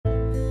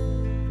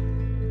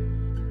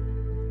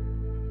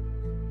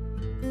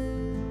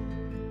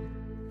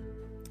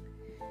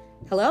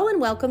Hello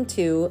and welcome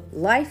to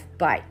Life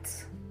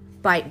Bites,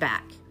 Bite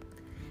Back.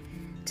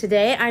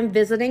 Today I'm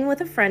visiting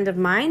with a friend of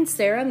mine,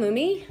 Sarah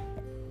Mumy.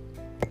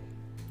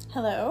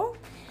 Hello.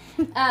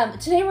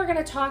 Today we're going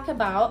to talk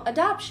about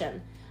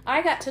adoption.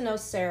 I got to know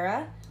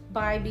Sarah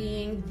by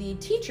being the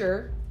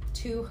teacher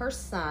to her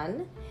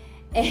son.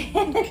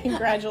 And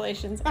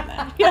congratulations on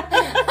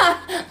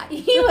that.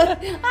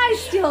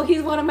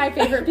 He's one of my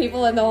favorite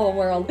people in the whole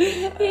world.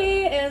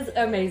 He is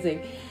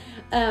amazing.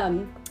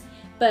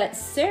 But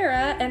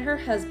Sarah and her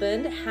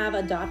husband have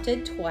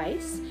adopted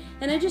twice,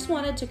 and I just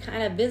wanted to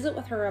kind of visit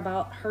with her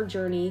about her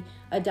journey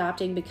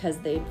adopting because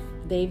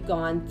they've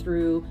gone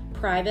through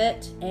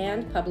private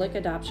and public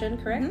adoption,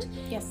 correct?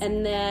 Mm-hmm. Yes.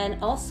 And then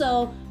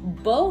also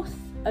both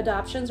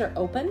adoptions are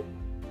open?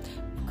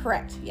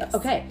 Correct, yes.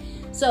 Okay,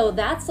 so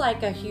that's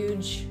like a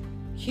huge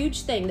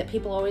thing that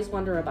people always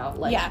wonder about.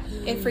 Like, yeah,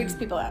 it freaks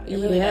people out. It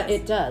really does.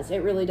 It does.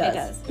 It really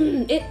does. It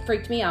does. It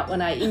freaked me out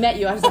when I met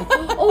you. I was like,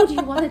 oh, do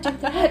you want to do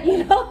that?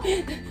 You know?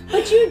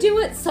 But you do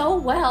it so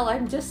well.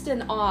 I'm just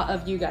in awe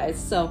of you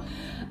guys. So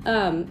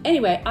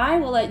anyway, I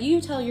will let you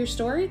tell your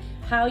story,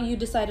 how you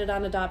decided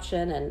on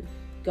adoption, and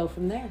go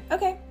from there.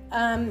 Okay.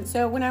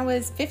 So when I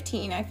was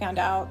 15, I found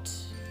out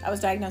I was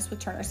diagnosed with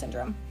Turner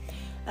syndrome.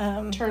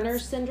 Turner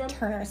syndrome?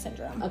 Turner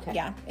syndrome. Okay.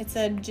 Yeah. It's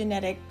a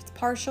genetic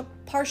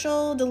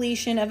partial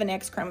deletion of an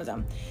X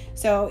chromosome.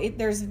 So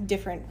there's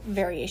different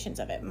variations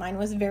of it. Mine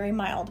was very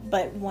mild,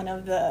 but one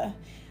of the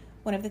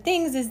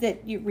things is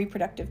that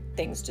reproductive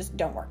things just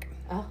don't work.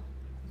 Oh.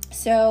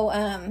 So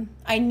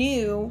I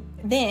knew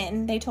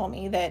then, they told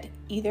me that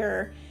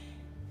either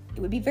it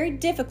would be very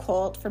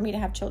difficult for me to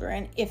have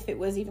children if it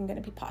was even going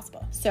to be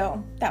possible.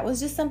 So that was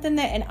just something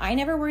and I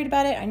never worried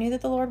about it. I knew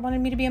that the Lord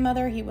wanted me to be a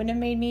mother. He wouldn't have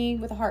made me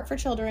with a heart for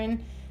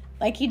children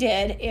like he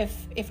did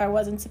if I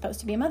wasn't supposed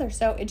to be a mother.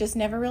 So it just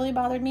never really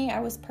bothered me. I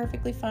was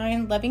perfectly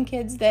fine loving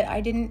kids that I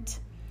didn't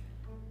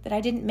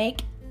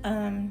make.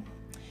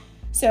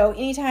 So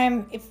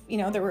anytime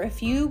there were a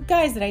few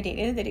guys that I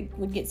dated that it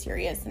would get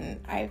serious, and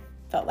I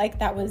felt like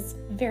that was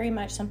very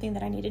much something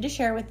that I needed to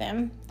share with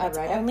them. That's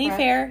only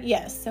fair.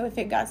 Yes. So if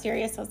it got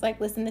serious, I was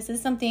like, listen, this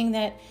is something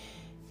that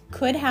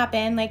could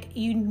happen. Like,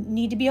 you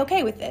need to be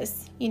okay with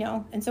this,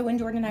 And so when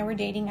Jordan and I were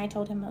dating, I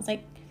told him, I was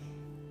like,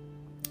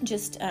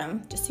 just so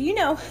you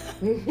know,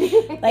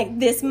 like,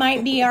 this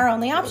might be our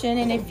only option.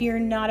 And if you're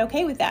not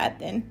okay with that,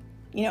 then,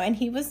 and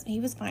he was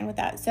fine with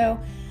that. So,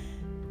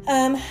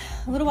 a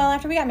little while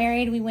after we got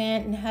married, we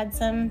went and had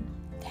some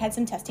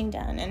testing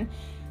done, and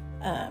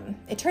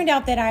it turned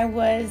out that I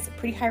was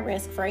pretty high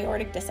risk for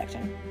aortic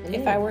dissection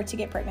if I were to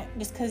get pregnant,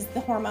 just because the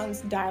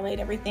hormones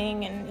dilate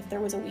everything, and if there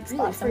was a weak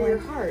spot somewhere.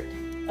 For your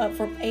heart?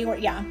 For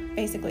aortic, yeah,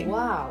 basically.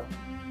 Wow.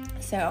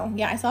 So,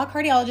 yeah, I saw a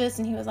cardiologist,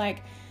 and he was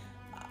like,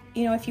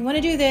 if you want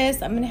to do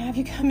this, I'm going to have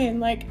you come in,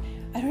 like,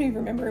 I don't even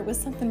remember, it was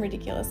something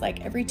ridiculous,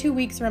 like every 2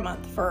 weeks or a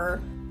month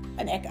for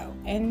an echo,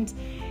 and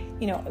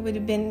it would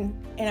have been,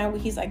 and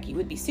he's like, you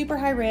would be super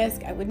high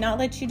risk, I would not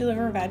let you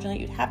deliver vaginally,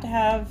 you'd have to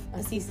have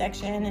a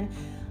C-section, and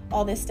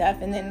all this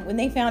stuff. And then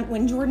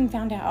when Jordan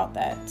found out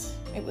that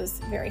it was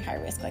very high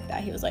risk like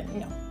that, he was like,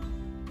 no.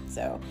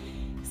 So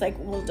he's like,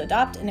 we'll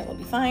adopt and it will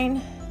be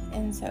fine.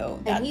 And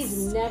so and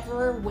he's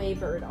never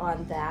wavered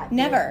on that.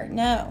 Never,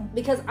 no.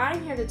 Because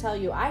I'm here to tell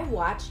you, I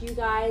watch you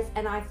guys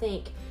and I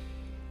think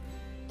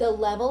the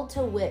level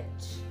to which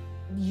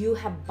you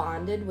have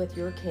bonded with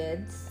your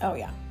kids. Oh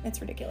yeah, it's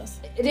ridiculous.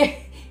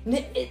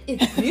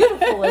 It's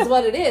beautiful is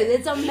what it is.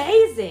 It's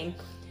amazing.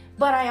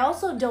 But I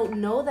also don't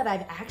know that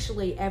I've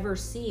actually ever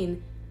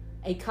seen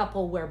a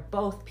couple where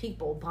both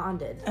people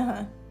bonded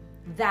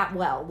that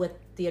well with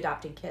the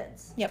adopted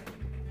kids. Yep.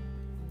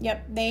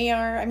 They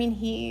are,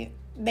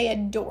 they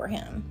adore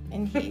him,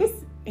 and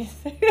he's...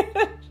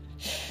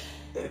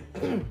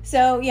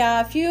 So,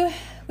 yeah,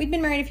 we'd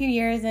been married a few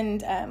years,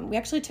 and we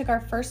actually took our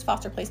first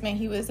foster placement.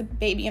 He was a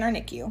baby in our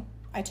NICU.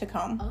 I took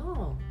home.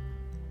 Oh.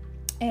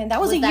 And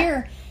that was a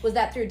year. Was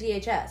that through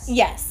DHS?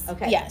 Yes.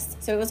 Okay. Yes.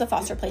 So it was a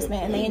foster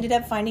placement, and they ended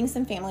up finding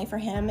some family for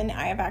him, and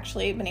I have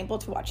actually been able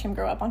to watch him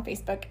grow up on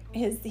Facebook.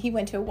 He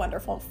went to a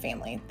wonderful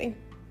family.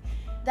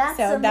 That's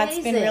amazing. That's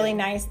been really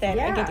nice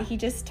that he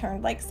just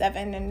turned like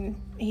 7,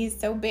 and he's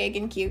so big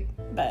and cute.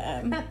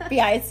 But, but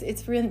yeah,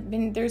 it's really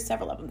been, there's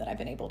several of them that I've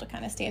been able to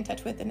kind of stay in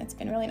touch with, and it's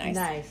been really nice.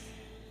 Nice.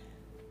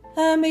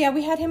 But yeah,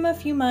 we had him a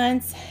few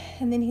months,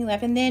 and then he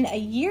left. And then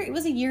it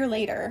was a year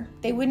later,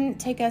 they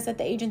wouldn't take us at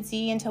the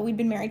agency until we'd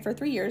been married for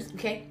 3 years.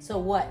 Okay, so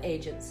what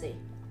agency?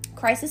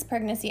 Crisis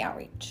Pregnancy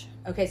Outreach.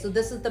 Okay, so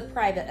this is the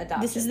private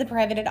adoption. This is the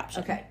private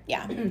adoption. Okay.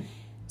 Yeah.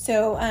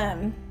 So,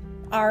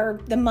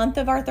 the month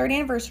of our 3rd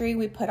anniversary,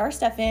 we put our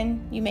stuff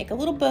in. You make a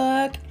little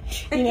book,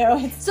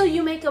 So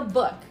you make a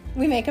book.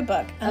 We make a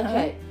book.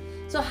 Okay.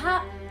 So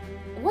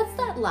what's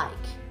that like?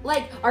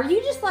 Like, are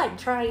you just like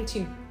trying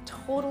to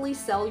totally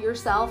sell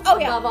yourself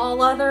above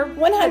all other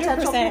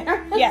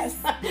 100%. Yes.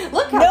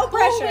 Look how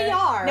cool we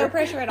are. No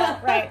pressure at all.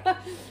 Right.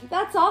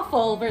 That's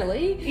awful,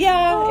 really.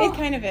 Yeah, It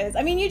kind of is.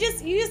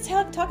 You just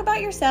talk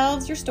about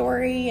yourselves, your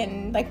story,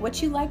 and like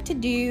what you like to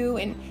do,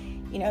 and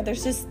You know,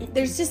 there's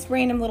just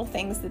random little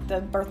things that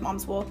the birth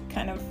moms will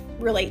kind of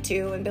relate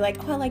to and be like,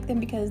 oh, I like them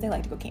because they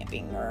like to go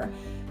camping, or,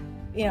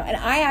 you know. And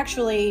I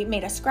actually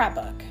made a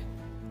scrapbook.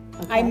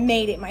 Okay. I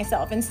made it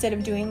myself instead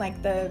of doing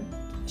like the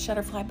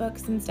Shutterfly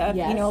books and stuff.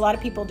 Yes. You know, a lot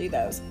of people do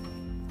those.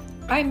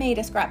 I made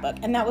a scrapbook,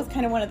 and that was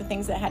kind of one of the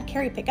things that had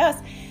Carrie pick us,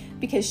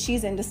 because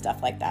she's into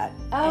stuff like that.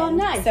 Oh, and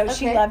nice. So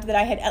she loved that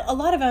I had a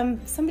lot of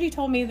them. Somebody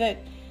told me that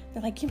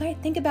they're like, you might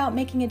think about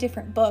making a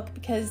different book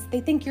because they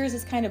think yours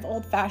is kind of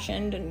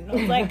old-fashioned. And I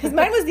was like, because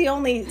mine was the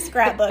only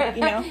scrapbook,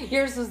 you know.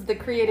 Yours was the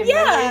creative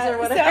memories or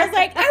whatever. So I was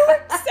like, I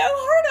worked so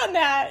hard on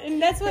that.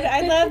 And that's what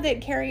I love, that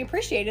Carrie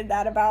appreciated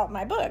that about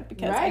my book,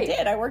 because I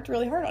did. I worked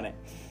really hard on it.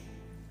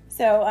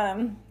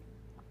 So,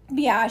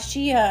 yeah,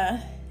 she,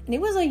 and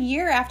it was a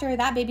year after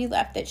that baby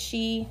left that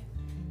he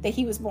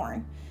was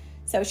born.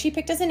 So she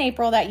picked us in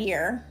April that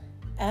year.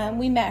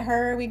 We met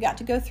her. We got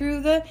to go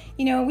through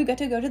we got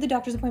to go to the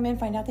doctor's appointment and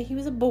find out that he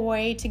was a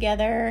boy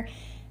together.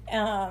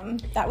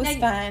 That was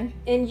fun.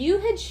 And you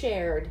had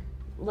shared,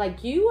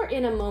 like, you were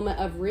in a moment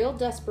of real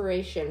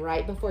desperation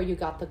right before you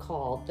got the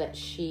call that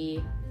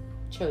she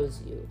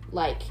chose you.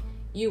 Like,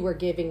 you were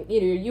giving,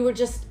 you were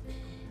just,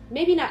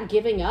 maybe not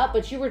giving up,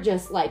 but you were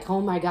just like,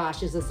 oh my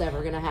gosh, is this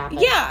ever going to happen?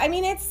 Yeah, I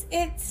mean, it's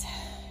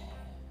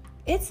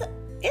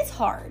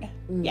hard.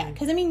 Mm. Yeah,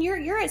 because I mean,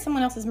 you're at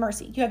someone else's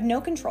mercy. You have no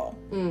control.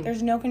 Mm.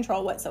 There's no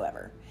control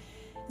whatsoever.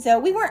 So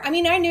we weren't. I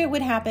mean, I knew it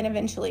would happen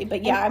eventually,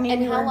 but yeah,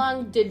 And how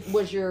long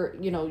was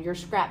your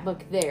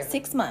scrapbook there?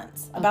 6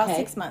 months, about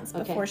 6 months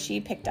before she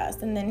picked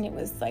us, and then it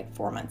was like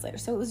 4 months later.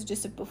 So it was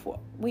just before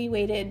we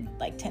waited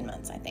like 10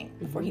 months, I think,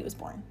 before he was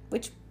born.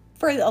 Which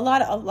for a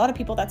lot of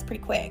people, that's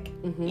pretty quick,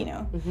 you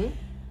know.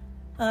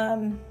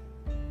 Mm-hmm.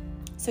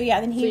 So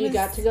yeah, then you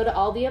got to go to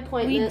all the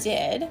appointments. We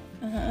did,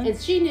 and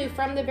she knew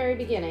from the very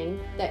beginning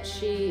that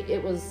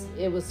it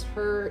was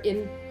her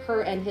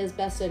and his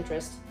best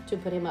interest to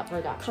put him up for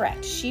adoption.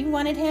 Correct. She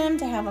wanted him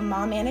to have a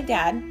mom and a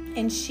dad,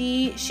 and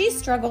she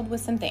struggled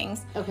with some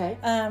things. Okay.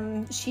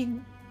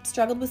 She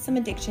struggled with some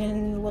addiction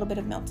and a little bit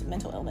of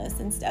mental illness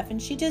and stuff,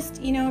 and she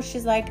just,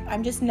 she's like,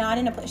 I'm just not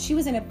in a place. She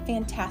was in a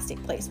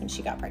fantastic place when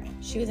she got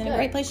pregnant. She was in a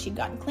great place. She'd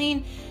gotten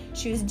clean.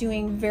 She was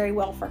doing very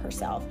well for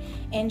herself,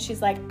 and she's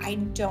like, I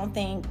don't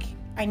think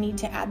I need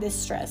to add this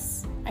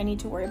stress. I need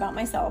to worry about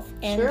myself,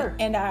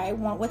 and I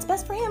want what's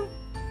best for him.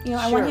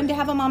 I want him to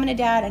have a mom and a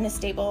dad and a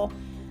stable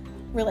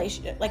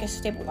relationship, like a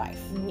stable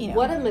life.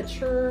 What a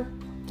mature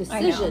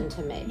decision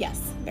to make. Yes,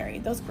 very.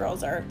 Those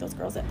girls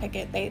that pick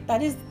it.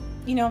 That is,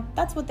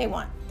 that's what they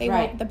want. They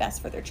want the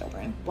best for their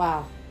children.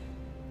 Wow.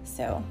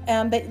 So,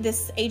 but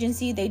this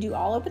agency, they do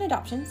all open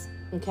adoptions.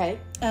 Okay.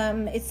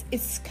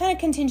 It's kind of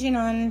contingent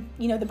on,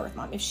 the birth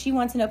mom. If she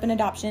wants an open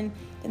adoption,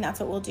 then that's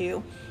what we'll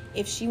do.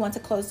 If she wants a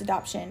closed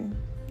adoption,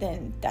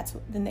 then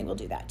they will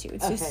do that too.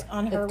 It's just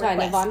on her request,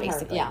 kind of on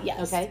basically. Her. Yeah.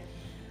 Yes. Okay.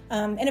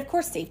 And of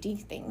course, safety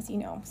things.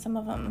 Some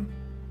of them,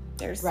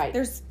 there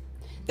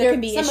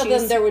can be some issues. of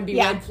them there would be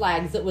red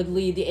flags that would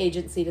lead the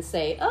agency to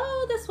say,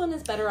 "Oh, this one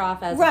is better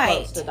off as a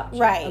closed adoption."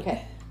 Right.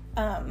 Okay.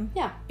 But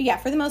yeah,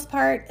 for the most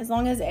part, as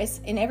long as it's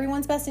in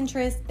everyone's best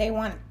interest, they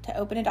want to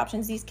open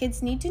adoptions. These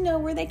kids need to know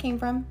where they came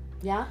from.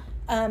 Yeah.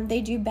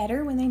 They do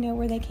better when they know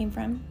where they came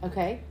from.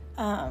 Okay.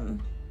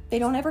 They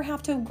don't ever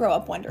have to grow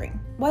up wondering,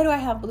 why do I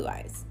have blue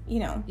eyes?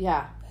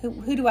 Yeah.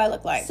 Who do I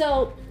look like?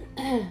 So,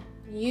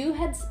 you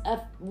had,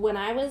 when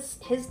I was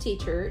his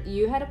teacher,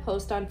 you had a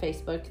post on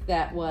Facebook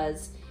that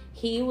was,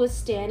 he was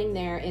standing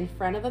there in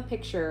front of a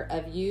picture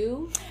of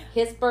you,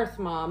 his birth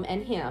mom,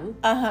 and him.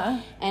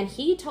 And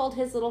he told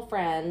his little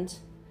friend,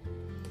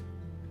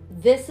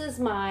 this is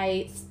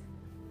my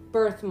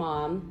birth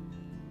mom.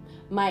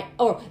 My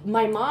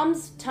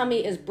mom's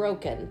tummy is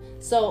broken.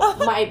 So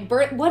my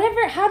birth,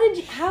 whatever, how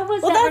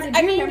was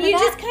that? You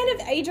just kind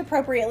of age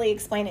appropriately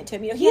explain it to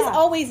him. He's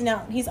always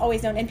known.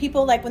 And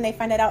people, like, when they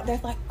find it out, they're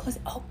like,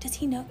 oh, does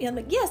he know? I'm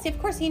like, yes, of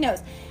course he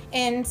knows.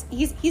 And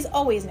he's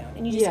always known.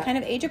 And you just kind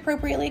of age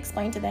appropriately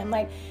explain to them,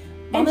 like,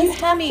 mama's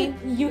tummy.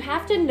 You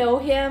have to know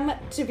him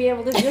to be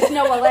able to just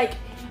know, like,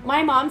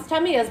 my mom's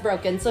tummy is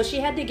broken, so she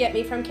had to get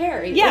me from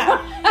Carrie.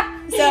 Yeah.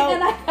 So,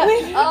 and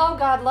oh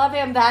God, love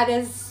him. That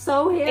is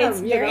so him. It's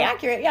very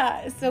accurate,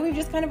 yeah. So we've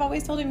just kind of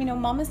always told him,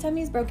 mama's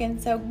tummy is broken,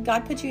 so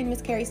God put you in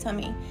Miss Carrie's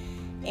tummy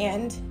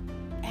and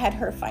had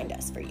her find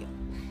us for you.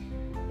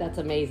 That's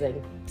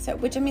amazing. So,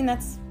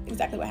 that's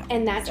exactly what happened.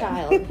 And that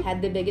child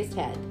had the biggest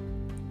head.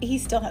 He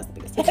still has the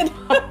biggest head.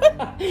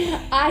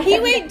 He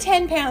weighed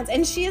 10 pounds,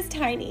 and she is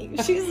tiny.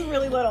 She's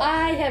really little.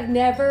 I have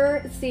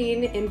never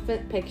seen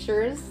infant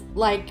pictures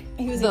like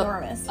he was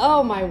enormous.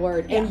 Oh my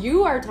word! Yeah. And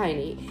you are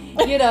tiny.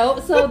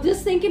 So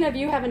just thinking of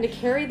you having to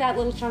carry that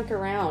little chunk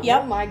around.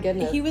 Yep. Oh my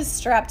goodness. He was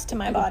strapped to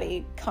my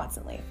body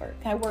constantly.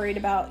 I worried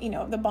about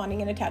the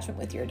bonding and attachment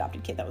with your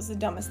adopted kid. That was the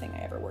dumbest thing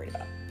I ever worried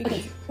about.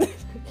 Because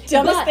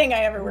dumbest thing I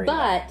ever worried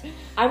about. But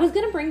I was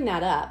going to bring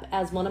that up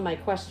as one of my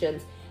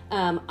questions.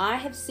 I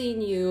have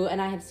seen you,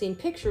 and I have seen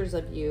pictures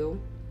of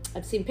you.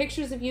 I've seen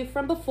pictures of you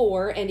from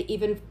before, and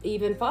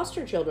even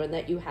foster children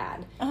that you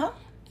had.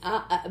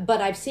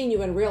 But I've seen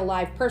you in real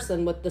life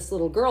person with this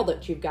little girl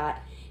that you've got,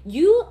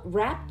 you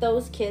wrap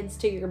those kids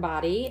to your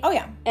body. Oh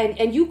yeah.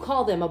 And you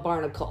call them a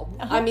barnacle.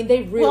 I mean,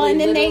 they really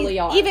literally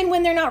are. Even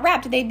when they're not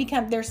wrapped,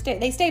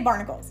 they stay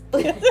barnacles.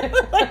 They're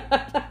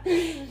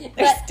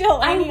still.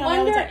 I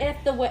wonder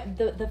if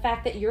the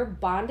fact that you're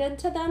bonded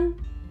to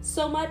them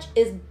so much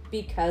is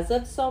because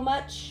of so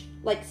much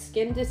like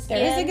skin to skin.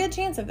 There is a good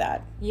chance of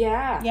that.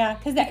 Yeah. Yeah,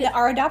 because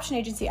our adoption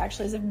agency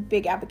actually is a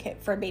big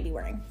advocate for baby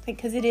wearing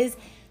because it is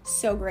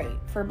so great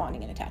for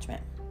bonding and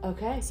attachment.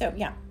 Okay. So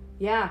yeah.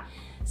 Yeah.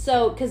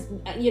 So, because,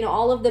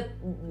 all of the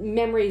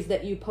memories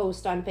that you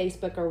post on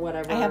Facebook or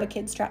whatever. I have a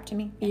kid strapped to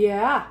me.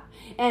 Yeah.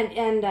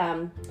 And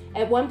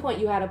at one point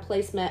you had a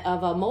placement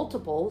of a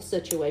multiple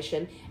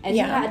situation and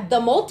you had the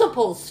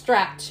multiples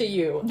strapped to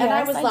you. Yes, and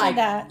I was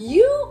like,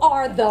 you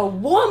are the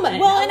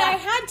woman. Well, and I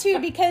had to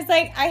because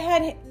I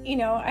had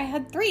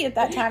 3 at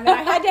that time and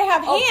I had to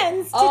have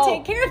hands to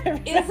take care of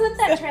them. Isn't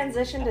that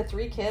transition to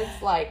 3 kids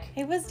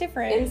it was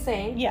different.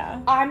 Insane?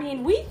 Yeah. I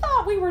mean, we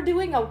thought we were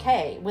doing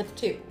okay with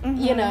 2,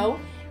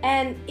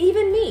 And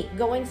even me,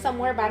 going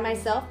somewhere by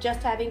myself,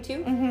 just having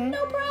 2,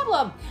 no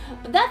problem.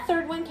 But that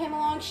 3rd one came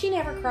along. She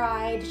never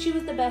cried. She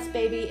was the best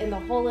baby in the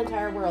whole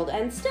entire world.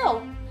 And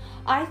still,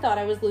 I thought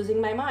I was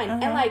losing my mind.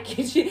 And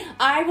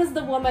I was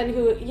the woman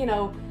who,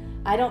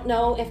 I don't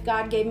know if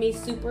God gave me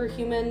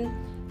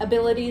superhuman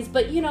abilities,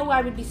 but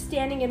I would be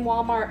standing in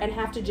Walmart and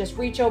have to just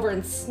reach over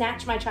and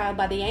snatch my child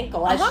by the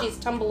ankle as she's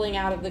tumbling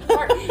out of the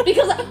cart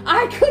because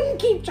I couldn't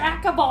keep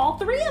track of all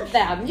 3 of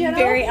them.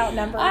 Very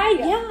outnumbered.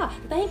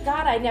 Thank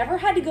God I never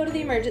had to go to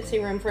the emergency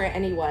room for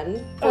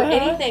anyone or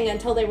anything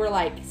until they were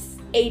like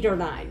 8 or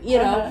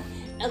 9.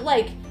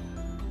 Like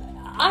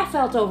I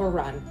felt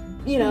overrun.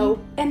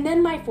 And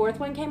then my 4th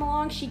one came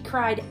along. She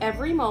cried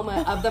every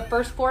moment of the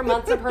first 4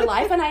 months of her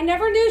life, and I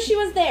never knew she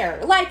was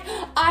there. Like,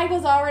 I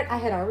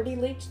had already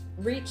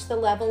reached the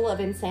level of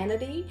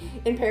insanity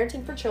in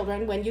parenting for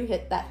children when you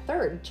hit that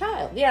 3rd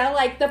child.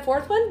 Like the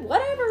 4th one,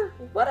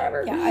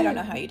 whatever. Yeah, I don't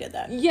know how you did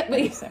that. Yeah,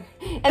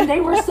 and they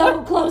were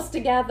so close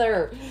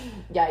together.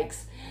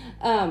 Yikes.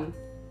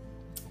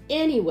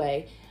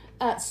 Anyway.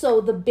 So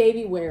the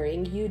baby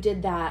wearing, you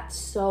did that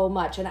so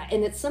much,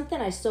 and it's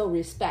something I so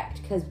respect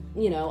because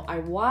I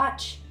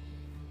watch,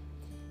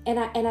 and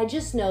I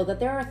just know that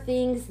there are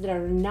things that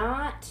are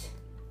not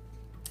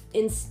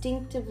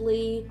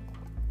instinctively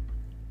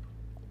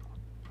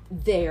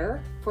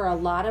there for a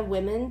lot of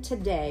women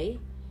today.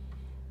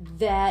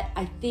 That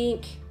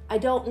I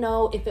don't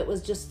know if it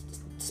was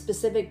just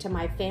specific to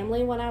my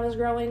family when I was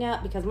growing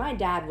up because my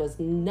dad was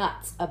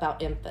nuts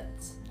about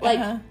infants,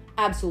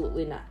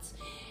 absolutely nuts.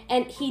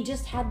 And he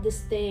just had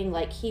this thing,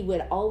 like, he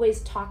would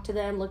always talk to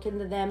them, look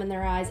into them in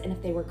their eyes, and if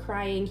they were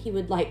crying, he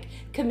would, like,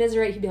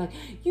 commiserate. He'd be like,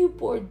 you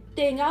poor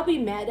thing, I'll be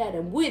mad at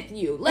him with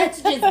you.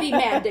 Let's just be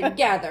mad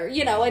together,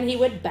 and he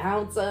would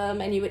bounce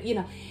them, and he would,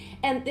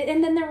 And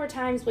then there were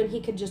times when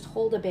he could just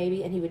hold a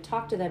baby, and he would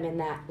talk to them in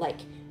that, like,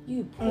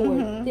 you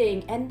poor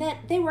thing, and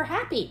that they were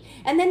happy.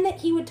 And then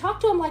he would talk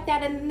to them like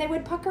that, and then they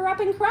would pucker up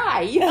and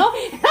cry, And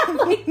I'm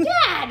like,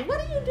 Dad, what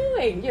are you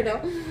doing,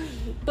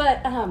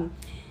 But,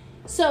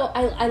 so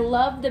I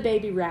love the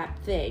baby wrap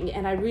thing,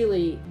 and I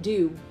really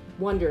do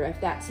wonder if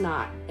that's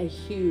not a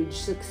huge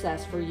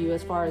success for you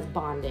as far as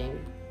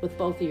bonding with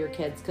both of your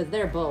kids, because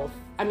they're both,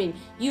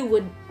 you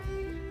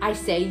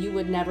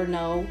would never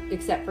know,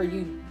 except for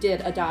you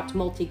did adopt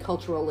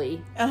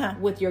multiculturally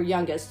with your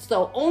youngest.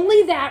 So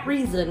only that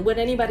reason would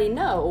anybody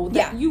know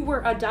that you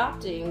were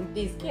adopting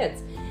these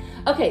kids.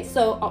 Okay,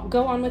 so I'll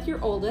go on with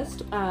your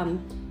oldest.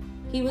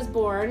 He was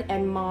born,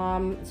 and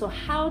Mom, so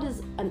how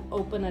does an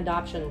open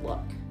adoption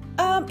look?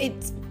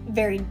 It's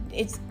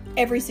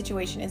every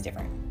situation is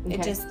different.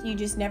 Okay. You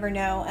just never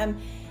know.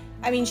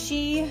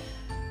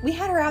 We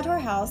had her out to our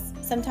house.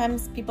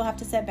 Sometimes people have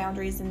to set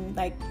boundaries and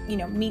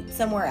meet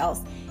somewhere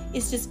else.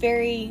 It's just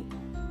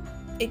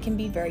it can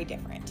be very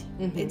different.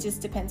 It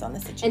just depends on the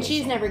situation. And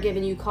she's never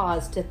given you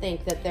cause to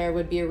think that there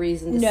would be a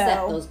reason to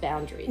set those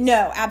boundaries.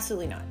 No,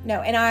 absolutely not.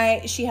 No.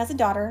 And she has a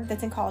daughter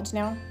that's in college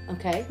now.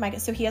 Okay.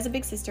 So he has a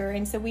big sister.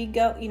 And so we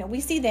go, we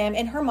see them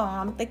and her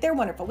mom, they're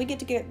wonderful. We get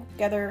to get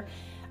together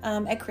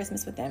at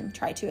Christmas with them,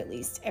 try to at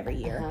least every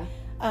year,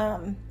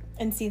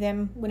 and see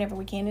them whenever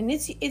we can. And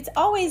it's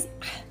always,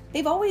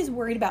 they've always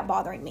worried about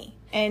bothering me.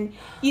 And,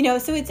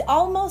 so it's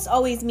almost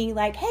always me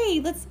like, hey,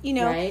 let's,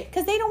 right.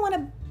 Because they don't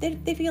want to,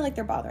 they feel like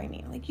they're bothering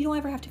me. Like, you don't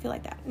ever have to feel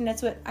like that. And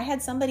that's what, I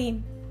had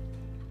somebody,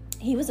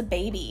 he was a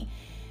baby,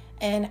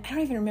 and I don't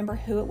even remember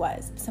who it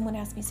was. Someone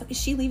asked me, so is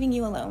she leaving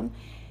you alone?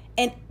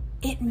 And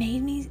it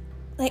made me,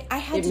 I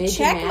had to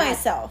check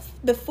myself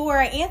before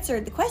I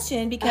answered the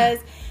question because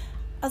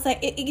I was like,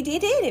 it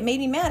did. It made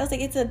me mad. I was like,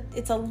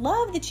 it's a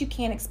love that you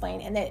can't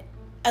explain, and that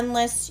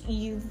unless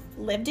you've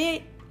lived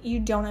it, you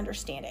don't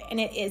understand it. And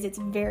it's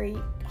very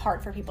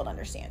hard for people to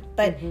understand.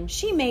 But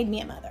she made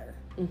me a mother.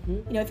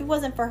 If it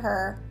wasn't for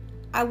her,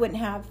 I wouldn't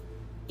have,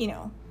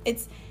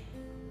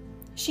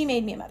 she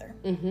made me a mother.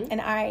 And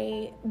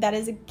that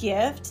is a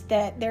gift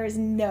that there is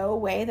no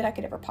way that I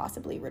could ever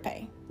possibly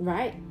repay.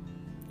 Right.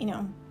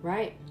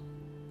 Right.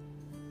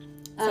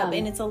 So,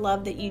 and it's a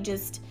love that you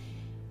just,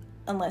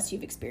 unless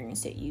you've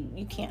experienced it,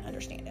 you can't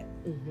understand it.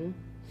 Mm-hmm.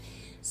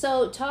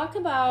 So talk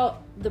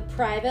about the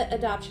private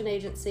adoption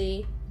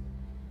agency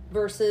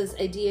versus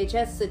a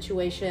DHS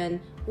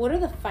situation. What are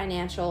the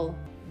financial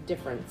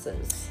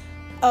differences?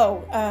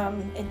 Oh,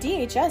 at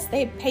DHS,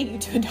 they pay you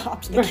to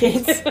adopt the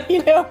kids,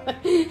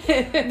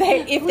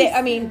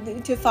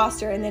 to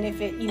foster, and then if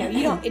it,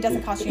 it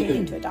doesn't cost you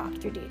anything to adopt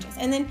through DHS.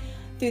 And then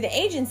through the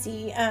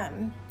agency,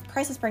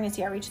 Crisis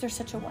Pregnancy Outreach, they're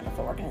such a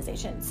wonderful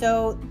organization.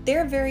 So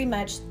they're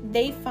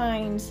they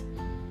find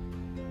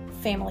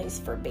families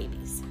for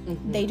babies.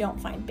 Mm-hmm. They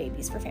don't find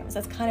babies for families.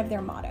 That's kind of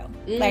their motto.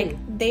 Like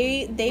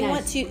they nice.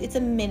 Want to, it's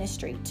a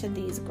ministry to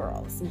these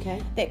girls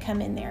that come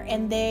in there,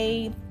 and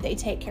they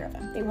take care of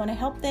them. They want to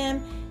help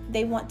them.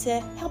 They want to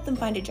help them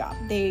find a job.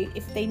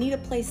 If they need a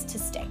place to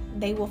stay,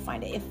 they will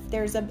find it. If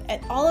there's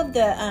all of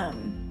the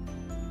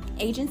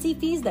agency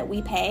fees that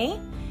we pay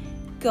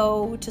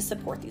go to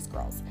support these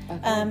girls.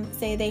 Okay.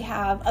 Say they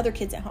have other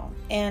kids at home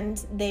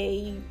and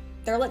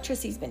their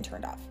electricity's been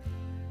turned off.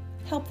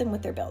 Help them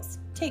with their bills.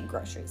 Take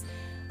groceries.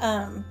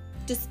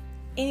 Just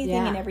anything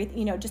and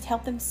everything, just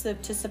help them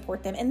to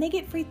support them. And they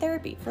get free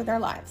therapy for their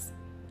lives.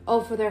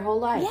 Oh, for their whole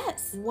life?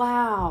 Yes.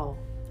 Wow.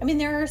 I mean,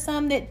 there are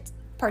some that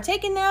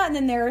partake in that, and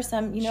then there are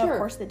some, sure. of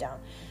course, that don't.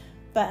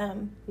 But,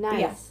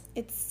 nice. Yeah,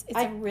 it's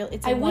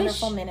a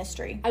wonderful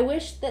ministry. I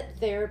wish that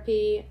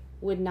therapy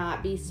would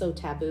not be so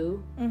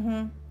taboo.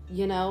 Mm-hmm.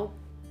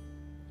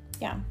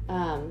 Yeah.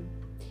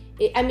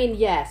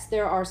 Yes,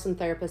 there are some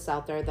therapists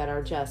out there that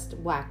are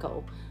just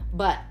wacko.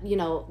 But,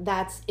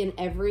 that's in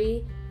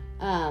every,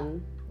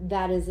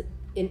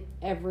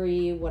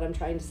 what I'm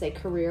trying to say,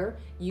 career.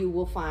 You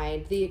will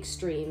find the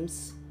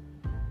extremes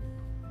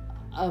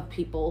of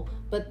people,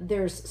 but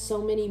there's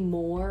so many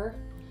more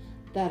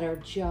that are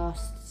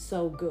just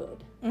so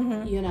good.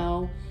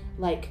 Mm-hmm.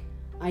 Like,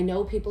 I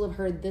know people have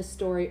heard this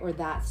story or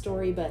that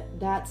story, but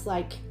that's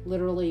like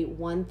literally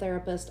one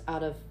therapist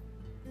out of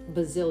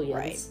bazillions.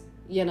 Right.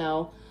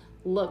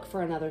 Look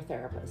for another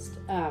therapist.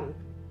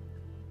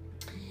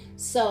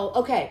 So,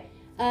 okay.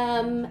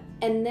 And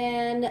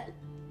then,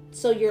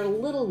 so your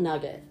little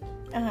nugget.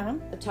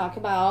 Talk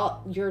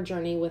about your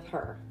journey with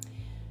her.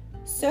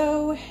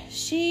 So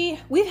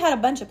we've had a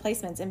bunch of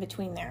placements in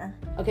between there.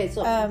 Okay,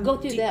 so go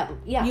through them.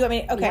 Yeah. You want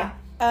me? Okay.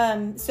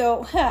 Yeah.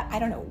 So I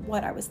don't know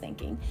what I was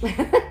thinking,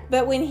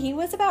 but when he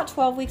was about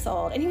 12 weeks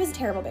old, and he was a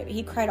terrible baby,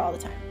 he cried all the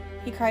time.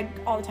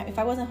 If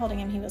I wasn't holding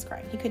him, he was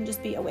crying. He couldn't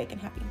just be awake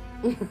and happy.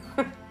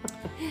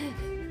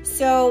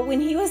 So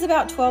when he was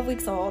about 12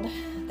 weeks old,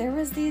 there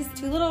was these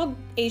two little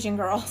Asian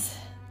girls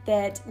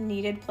that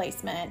needed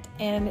placement,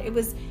 and it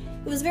was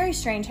very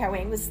strange how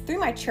it was through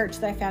my church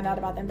that I found out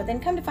about them. But then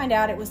come to find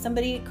out, it was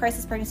somebody,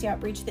 Crisis Pregnancy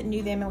Outreach, that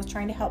knew them and was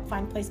trying to help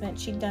find placement.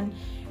 She'd done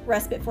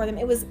respite for them.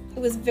 It was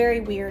very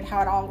weird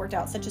how it all worked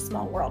out. Such a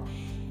small world.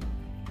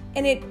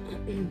 And it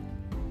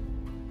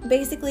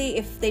basically,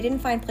 if they didn't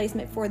find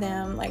placement for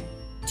them, like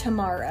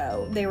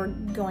tomorrow, they were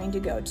going to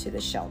go to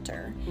the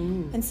shelter.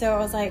 And so I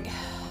was like,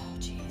 oh,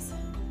 geez.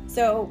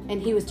 So,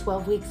 and he was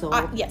 12 weeks old.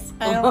 Yes,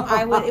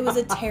 it was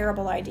a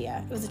terrible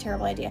idea.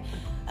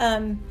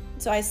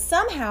 So I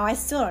still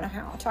don't know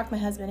how, talked my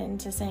husband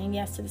into saying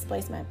yes to this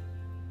placement.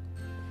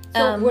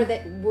 So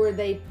were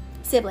they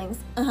siblings?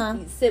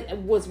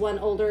 Was one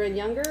older and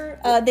younger?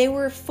 They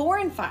were 4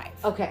 and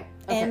 5. Okay.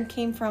 And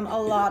came from a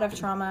lot of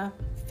trauma,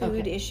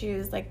 food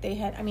issues. Like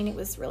it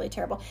was really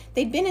terrible.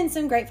 They'd been in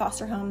some great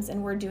foster homes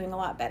and were doing a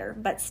lot better,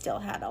 but still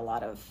had a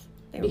lot of,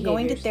 they were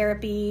going to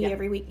therapy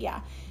every week.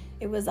 Yeah.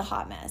 It was a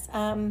hot mess.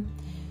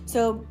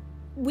 So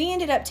we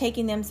ended up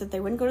taking them so that they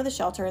wouldn't go to the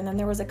shelter. And then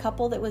there was a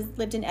couple that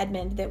lived in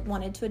Edmond that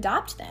wanted to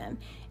adopt them.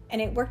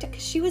 And it worked out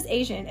because she was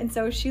Asian. And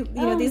so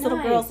these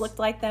little girls looked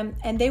like them.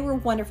 And they were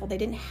wonderful. They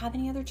didn't have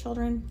any other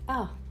children.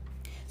 Oh.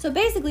 So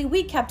basically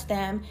we kept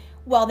them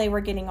while they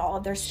were getting all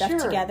of their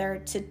stuff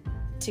together to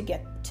take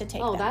them.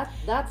 Oh,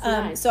 that's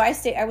nice. So I've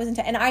stayed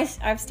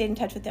in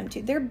touch with them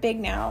too. They're big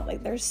now.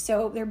 Like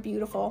they're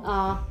beautiful.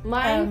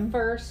 My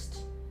first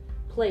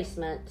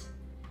placement,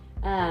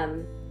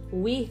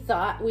 we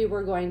thought we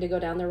were going to go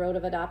down the road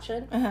of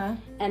adoption.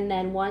 And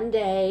then one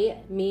day,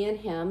 me and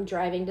him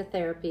driving to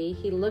therapy,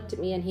 he looked at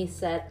me and he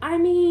said,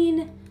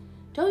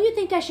 don't you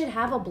think I should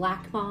have a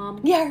black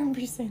mom? Yeah, I remember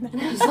you saying that.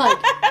 And I was like,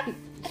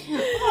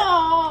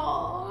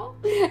 oh.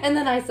 And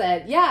then I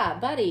said, yeah,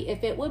 buddy,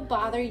 if it would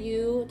bother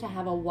you to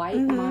have a white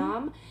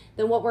mom,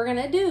 then what we're going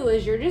to do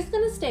is you're just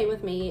going to stay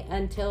with me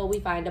until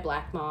we find a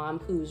black mom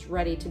who's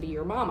ready to be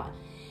your mama.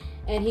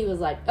 And he was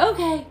like,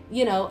 okay,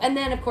 and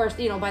then of course,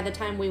 by the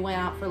time we went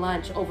out for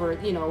lunch over,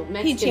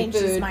 Mexican he changed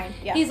food, his mind.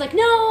 Yeah. He's like,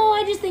 no,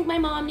 I just think my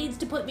mom needs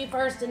to put me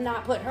first and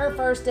not put her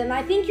first. And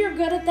I think you're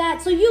good at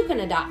that. So you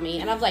can adopt me.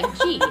 And I was like,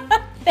 gee,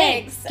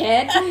 thanks,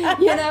 kid,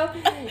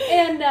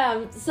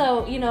 and,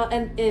 so,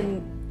 and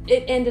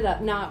it ended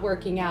up not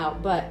working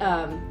out. But,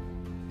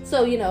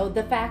 so,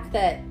 the fact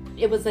that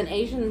it was an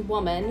Asian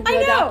woman I who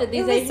know. adopted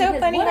these It was Asian so kids.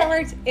 funny What how an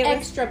it worked. It was-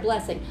 extra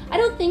blessing. I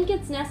don't think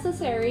it's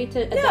necessary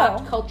to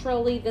adopt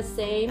culturally the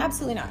same.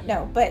 Absolutely not.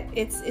 No, but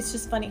it's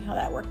just funny how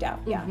that worked out.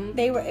 Yeah,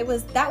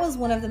 that was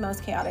one of the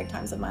most chaotic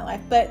times of my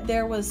life, but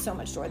there was so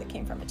much joy that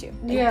came from it too.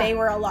 They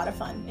were a lot of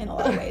fun in a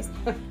lot of ways.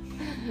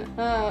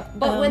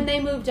 But when they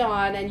moved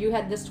on and you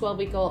had this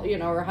 12-week-old,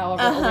 or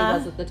however old he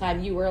was at the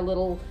time, you were a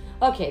little,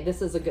 okay,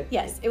 this is a good thing.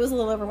 Yes, it was a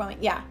little overwhelming.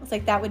 Yeah, it's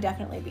like that would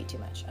definitely be too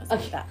much. I was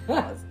like, that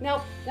was...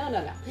 No.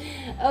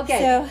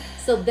 Okay,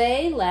 so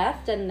they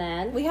left and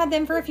then... We had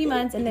them for a few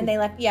months and then they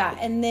left. Yeah,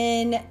 and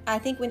then I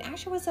think when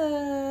Asher was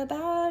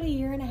about a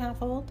year and a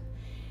half old,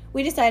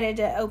 we decided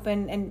to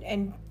open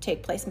and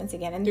take placements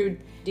again. And Through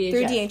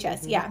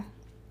DHS. Yeah.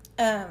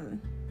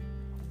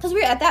 Because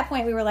at that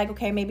point we were like,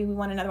 okay, maybe we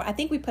want another one. I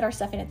think we put our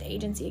stuff in at the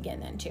agency again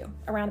then too,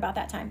 around about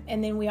that time.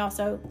 And then we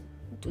also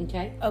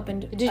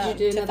opened. Did you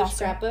do another foster.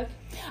 scrapbook?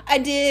 I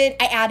did.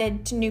 I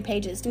added new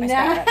pages to my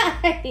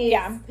scrapbook.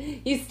 Yeah,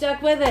 you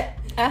stuck with it.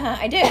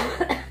 I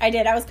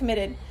did. I was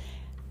committed.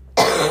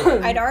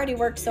 I'd already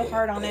worked so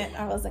hard on it.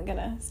 I wasn't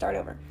gonna start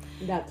over.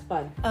 That's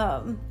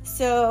fun.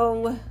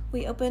 So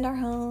we opened our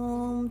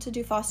home to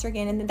do foster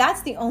again, and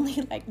that's the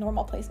only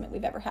normal placement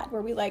we've ever had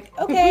where we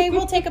okay,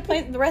 we'll take a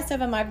place. The rest of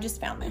them I've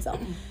just found myself.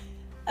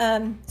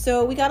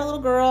 So we got a little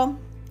girl.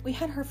 We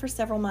had her for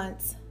several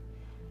months.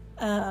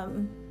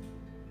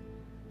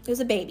 It was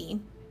a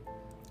baby.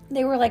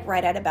 They were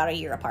right at about a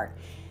year apart.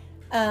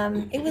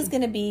 It was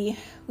going to be,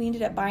 we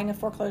ended up buying a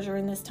foreclosure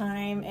in this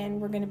time, and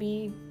we're going to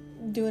be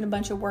doing a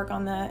bunch of work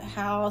on the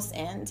house,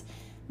 and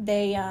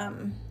they,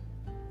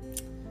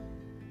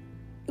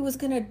 it was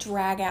going to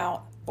drag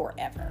out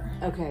forever.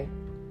 Okay.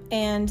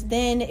 And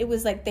then it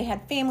was they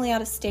had family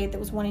out of state that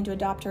was wanting to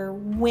adopt her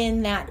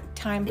when that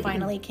time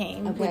finally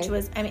came, which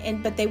was,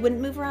 but they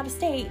wouldn't move her out of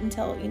state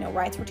until,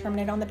 rights were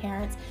terminated on the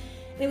parents.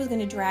 And it was going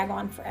to drag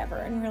on forever.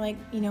 And we're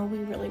we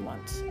really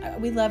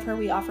we love her.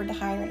 We offered to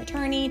hire an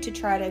attorney to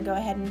try to go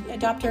ahead and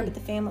adopt her, but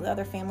the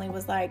other family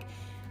was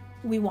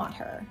we want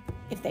her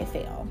if they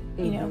fail,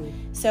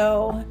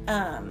 So,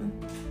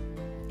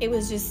 it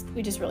was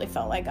we just really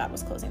felt like God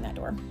was closing that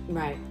door.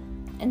 Right.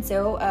 And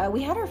so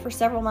we had her for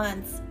several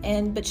months,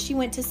 but she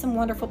went to some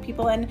wonderful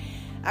people, and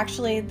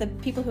actually the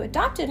people who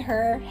adopted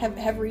her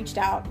have reached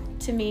out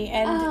to me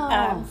and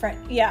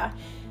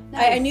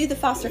Nice. I knew the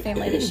foster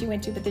family that she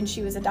went to, but then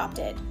she was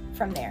adopted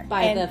from there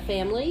by the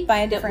family,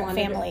 by a different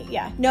family.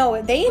 Yeah,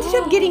 no, they ended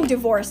up getting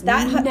divorced.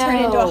 That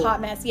turned into a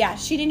hot mess. Yeah,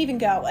 she didn't even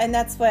go, and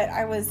that's what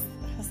I was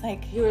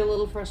like. You were a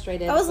little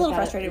frustrated. I was a little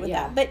frustrated with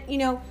that, but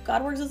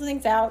God works those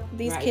things out.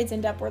 These kids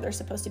end up where they're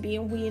supposed to be,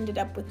 and we ended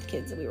up with the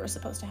kids that we were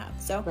supposed to have.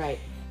 So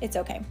it's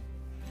okay.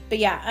 But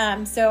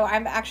yeah, so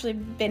I've actually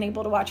been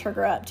able to watch her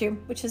grow up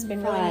too, which has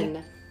been really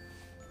neat.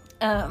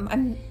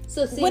 This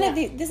is one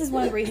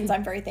of the reasons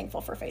I'm very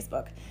thankful for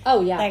Facebook.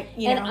 Oh yeah,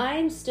 and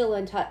I'm still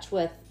in touch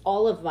with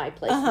all of my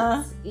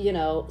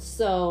placements.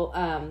 So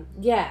I'm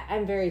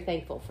very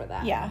thankful for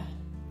that. Yeah,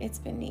 it's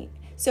been neat.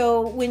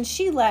 So when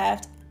she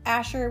left,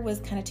 Asher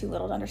was kind of too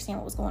little to understand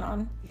what was going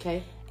on.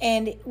 Okay.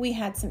 And we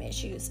had some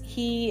issues.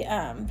 He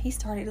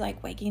started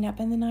waking up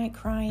in the night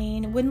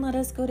crying, wouldn't let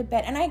us go to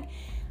bed. And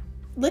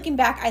looking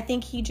back, I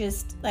think he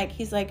just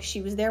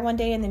she was there one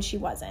day and then she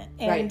wasn't.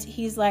 And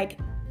he's like,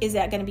 is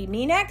that going to be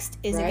me next?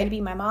 Is it going to be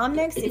my mom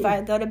next? If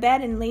I go to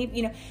bed and leave,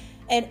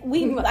 And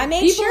I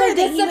made people sure are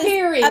that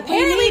disappearing.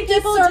 Apparently,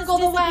 people circle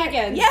the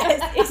wagon.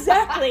 Yes,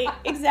 exactly.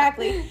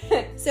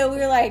 So we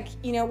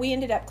were we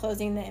ended up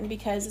closing then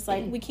because it's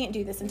we can't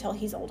do this until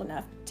he's old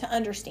enough to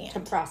understand, to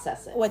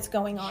process it, what's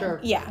going on. Sure.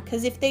 Yeah,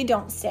 because if they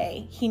don't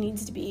stay, he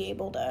needs to be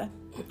able to.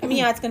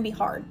 It's going to be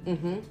hard,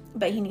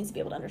 but he needs to be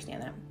able to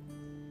understand that.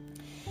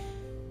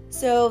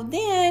 So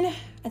then,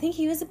 I think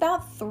he was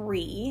about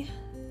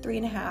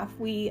 3.5.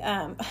 We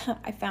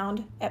I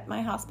found at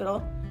my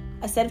hospital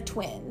a set of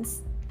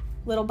twins.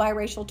 Little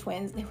biracial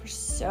twins. They were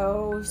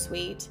so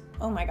sweet.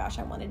 Oh my gosh,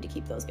 I wanted to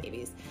keep those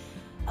babies.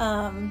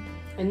 And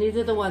these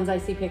are the ones I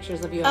see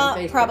pictures of you on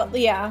Facebook.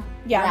 Probably, yeah.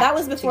 That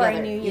was before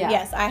together. I knew you. Yeah.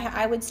 Yes,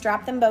 I would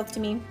strap them both to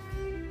me.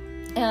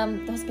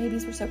 Those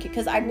babies were so cute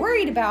because I'd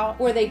worried about.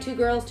 Were they 2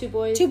 girls, 2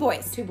 boys? 2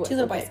 boys. 2 boys. 2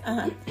 little boys.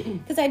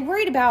 Because I'd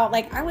worried about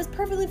I was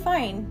perfectly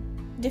fine,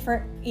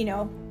 different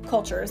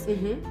cultures,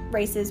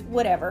 races,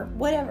 whatever.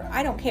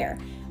 I don't care,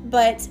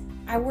 but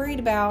I worried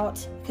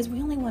about, because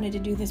we only wanted to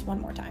do this one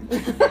more time.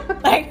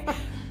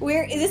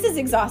 This is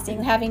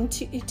exhausting, having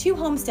two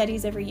home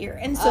studies every year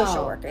and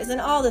social workers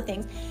and all the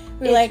things.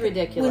 It's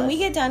ridiculous. When we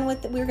get done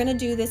with we're going to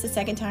do this a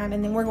second time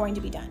and then we're going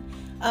to be done.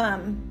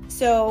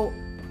 So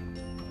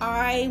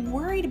I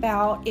worried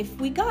about if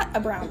we got a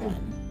brown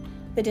one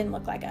that didn't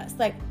look like us,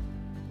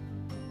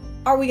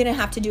 are we going to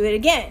have to do it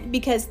again?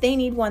 Because they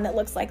need one that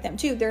looks like them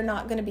too. They're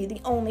not going to be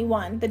the only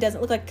one that doesn't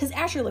look like, because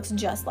Asher looks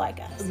just like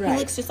us. Right. He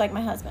looks just like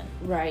my husband.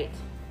 Right.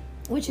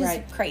 Which is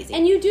crazy.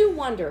 And you do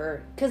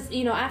wonder, because,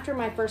 after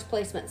my first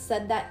placement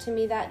said that to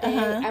me that day,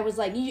 I was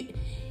like,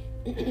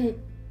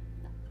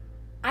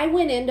 I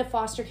went into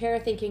foster care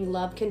thinking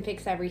love can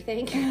fix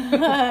everything.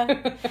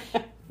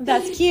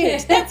 That's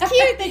cute. That's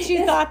cute that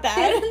you thought that.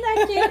 Isn't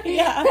that cute?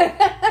 Yeah.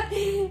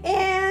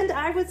 And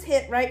I was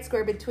hit right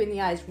square between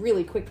the eyes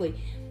really quickly.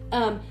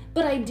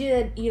 But I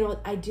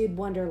did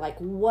wonder, like,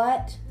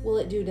 what will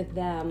it do to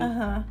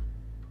them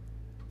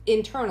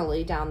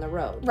internally down the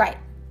road? Right.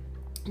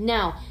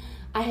 Now,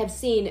 I have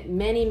seen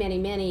many, many,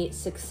 many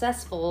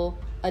successful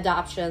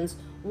adoptions,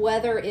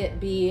 whether it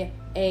be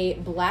a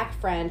black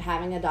friend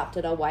having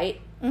adopted a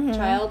white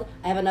child.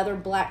 I have another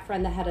black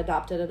friend that had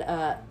adopted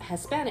a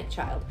Hispanic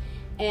child.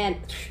 And,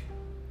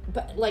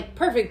 but like,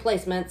 perfect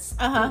placements,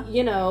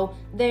 you know,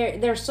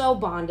 they're so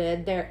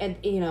bonded.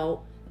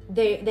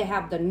 They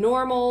have the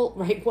normal,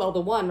 right? Well,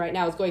 the one right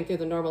now is going through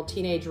the normal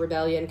teenage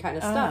rebellion kind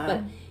of stuff,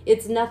 but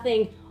it's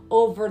nothing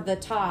over the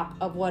top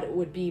of what it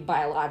would be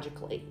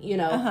biologically, you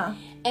know?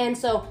 And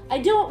so I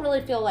don't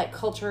really feel like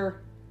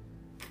culture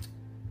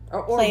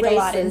or played races, a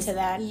lot into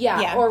that.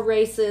 Yeah, or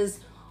races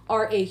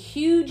are a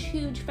huge,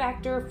 huge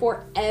factor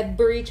for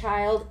every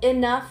child,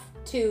 enough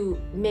to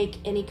make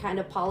any kind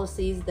of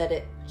policies that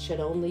it should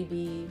only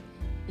be,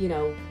 you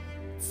know,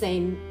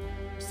 same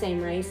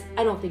race.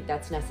 I don't think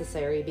that's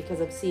necessary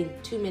because I've seen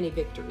too many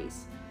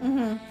victories.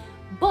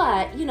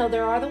 But, you know,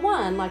 there are the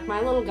one, like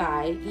my little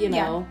guy, you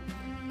know,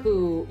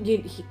 who,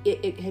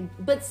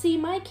 but see,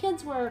 my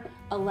kids were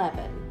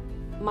 11.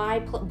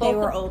 They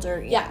were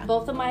older, yeah.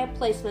 Both of my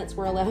placements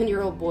were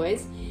 11-year-old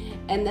boys.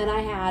 And then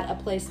I had a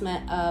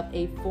placement of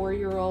a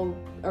 4-year-old,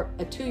 or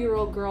a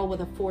 2-year-old girl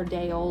with a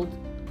 4-day-old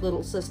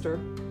little sister.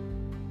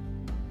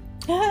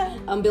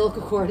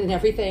 Umbilical cord and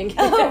everything.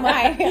 Oh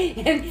my.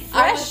 And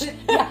fresh.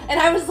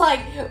 I was like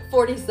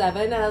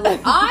 47, and I was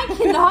like, I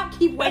cannot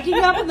keep waking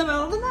up in the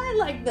middle of the night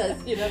like this,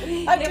 you know.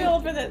 I'm too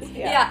old for this.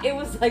 Yeah, it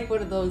was like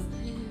one of those,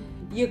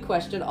 you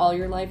question all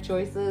your life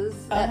choices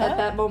at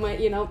that moment,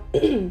 you know.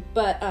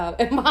 But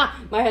and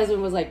my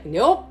husband was like,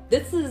 nope,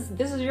 this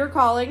is your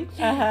calling.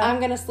 I'm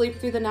gonna sleep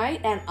through the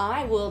night, and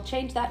I will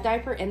change that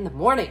diaper in the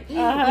morning. You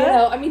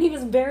know, I mean, he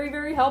was very,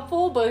 very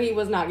helpful, but he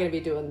was not gonna be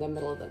doing the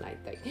middle of the night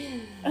thing.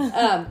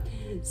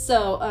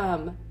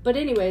 But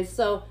anyways,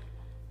 so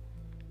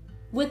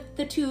with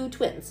the two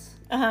twins,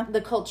 the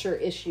culture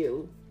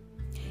issue.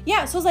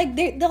 Yeah, so it's like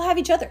they'll have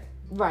each other.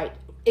 Right.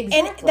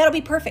 Exactly. And that'll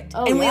be perfect.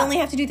 We only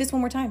have to do this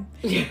one more time.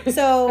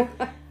 So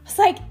it's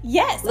like,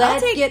 yes,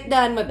 let's get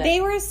done with it.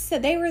 They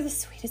were the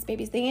sweetest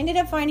babies. They ended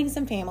up finding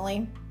some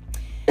family.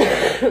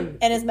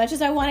 And as much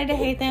as I wanted to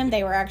hate them,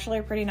 they were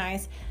actually pretty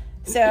nice.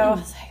 So I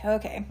was like,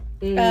 okay.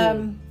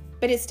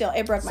 But it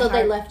broke my heart. So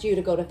they left you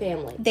to go to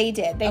family. They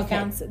did. They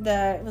found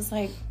it was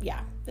like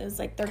they're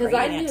great. Because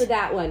I knew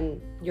that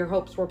one, your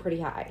hopes were pretty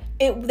high.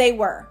 They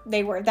were.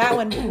 That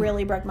one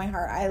really broke my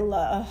heart.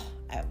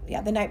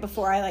 The night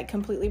before I like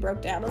completely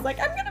broke down. I was like,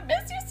 I'm gonna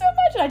miss you so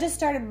much, and I just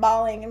started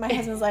bawling. And my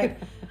husband's like,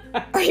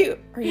 Are you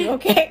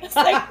okay? I was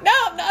like, no,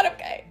 I'm not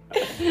okay.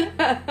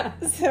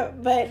 So,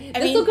 but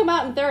this will come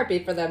out in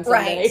therapy for them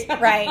someday.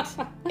 Right.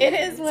 It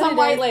is what some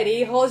white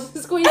lady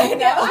squeezing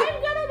down.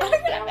 I'm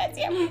gonna miss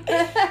you.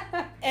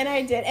 And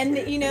I did, and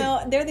you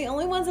know, they're the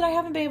only ones that I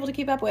haven't been able to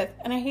keep up with,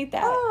 and I hate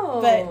that.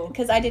 But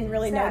because I didn't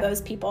really know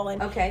those people,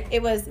 and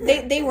it was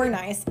they were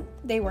nice.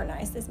 They were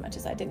nice as much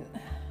as I didn't.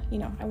 You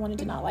know, I wanted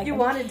to not like them. You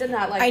wanted to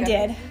not like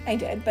them. I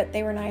did, but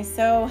they were nice.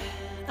 So,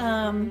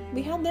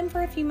 we had them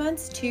for a few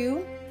months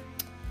too.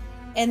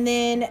 And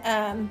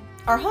then,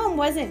 our home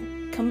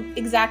wasn't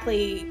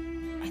exactly,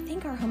 I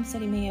think our home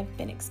study may have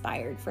been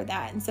expired for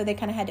that. And so they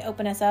kind of had to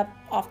open us up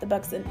off the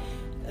books and,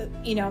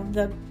 you know,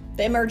 the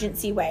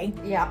emergency way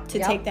to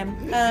take them.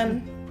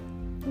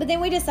 But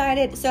then we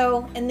decided,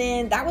 and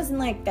then that was in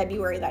like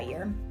February that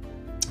year.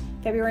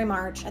 February,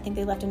 March. I think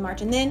they left in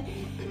March. And then,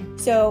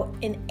 so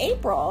in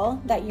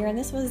April that year, and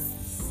this was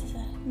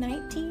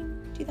 2019?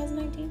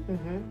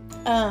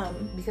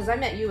 Because I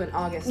met you in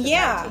August of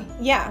 19.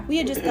 Yeah. We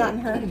had just gotten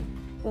her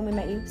when we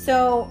met you.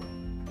 So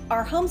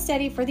our home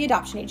study for the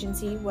adoption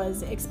agency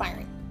was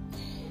expiring.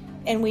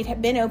 And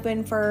we'd been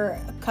open for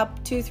a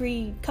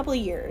couple of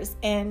years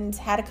and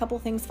had a couple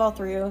things fall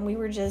through, and we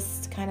were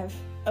just kind of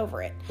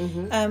over it. We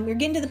were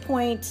getting to the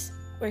point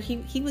where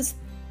he was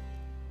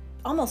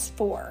almost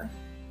 4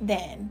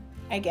 then,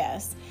 I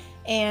guess.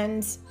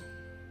 And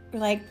we're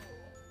like,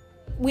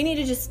 we need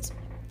to just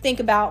think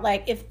about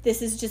like if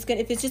it's just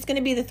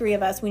gonna be the 3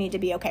 of us, we need to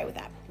be okay with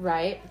that.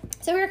 Right.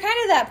 So we were kind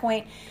of at that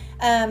point.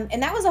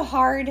 And that was a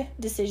hard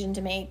decision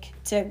to make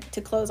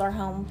to close our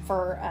home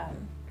for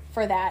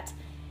that.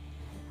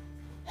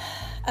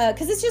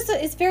 Because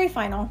it's very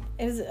final.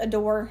 It was a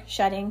door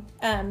shutting.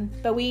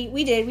 But we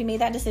made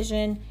that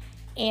decision,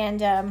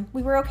 and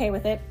we were okay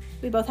with it.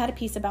 We both had a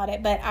peace about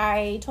it. But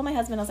I told my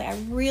husband, I was like, I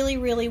really,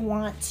 really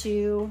want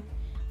to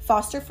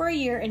foster for a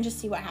year and just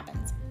see what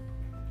happens.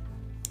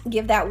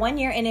 Give that 1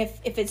 year, and if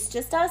it's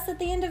just us at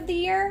the end of the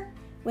year,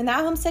 when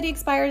that home study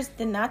expires,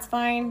 then that's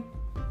fine.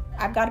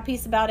 I've got a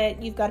piece about it.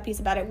 You've got a piece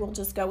about it. We'll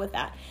just go with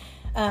that.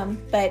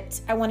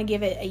 But I want to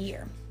give it a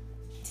year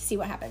to see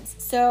what happens.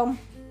 So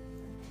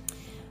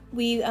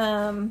it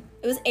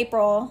was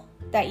April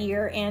that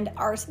year, and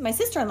my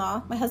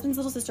sister-in-law, my husband's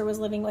little sister, was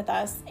living with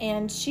us,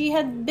 and she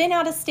had been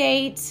out of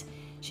state.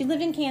 She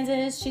lived in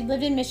Kansas. She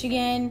lived in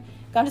Michigan,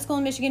 gone to school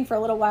in Michigan for a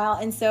little while.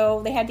 And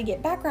so they had to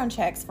get background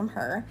checks from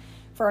her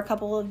for a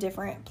couple of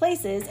different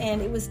places.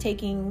 And it was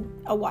taking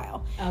a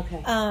while.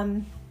 Okay.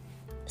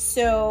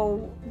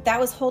 So that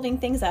was holding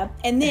things up.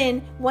 And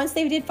then once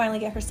they did finally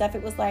get her stuff,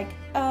 it was like,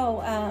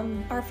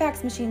 our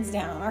fax machine's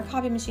down, our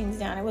copy machine's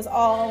down. It was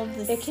all of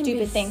this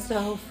stupid things.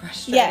 So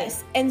frustrating.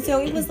 Yes. And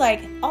so it was like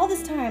all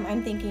this time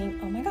I'm thinking,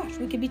 oh my gosh,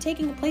 we could be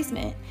taking a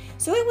placement.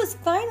 So it was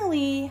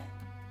finally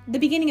the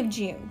beginning of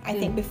June, I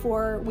think,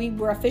 before we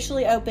were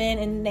officially open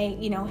and they,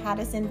 had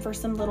us in for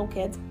some little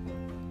kids.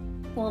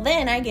 Well,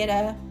 then I get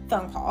a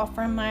phone call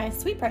from my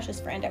sweet precious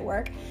friend at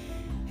work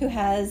who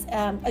has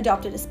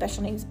adopted a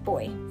special needs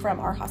boy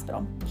from our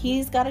hospital.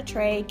 He's got a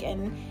trach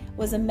and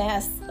was a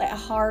mess, like a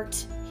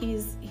heart. He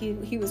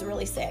was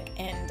really sick,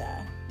 and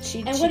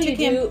what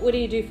do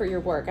you do for your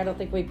work? I don't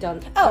think we've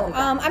done.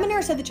 I'm a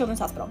nurse at the Children's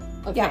Hospital.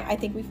 Okay. Yeah, I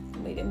think we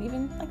didn't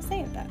even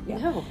say that. Yeah.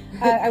 No,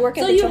 I work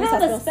at the Children's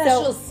Hospital. So you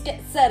have a special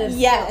set of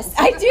skills. Yes,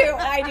 I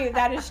do.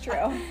 That is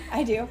true.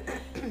 I do.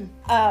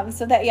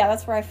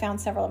 That's where I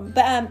found several of them.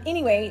 But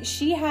anyway,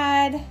 she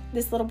had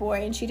this little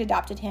boy, and she'd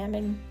adopted him,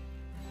 and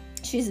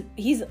he's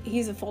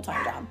a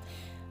full-time job,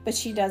 but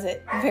she does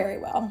it very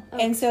well.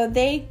 Okay. And so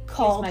they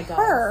called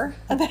her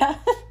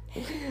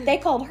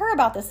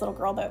about this little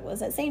girl that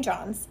was at St.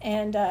 John's,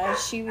 and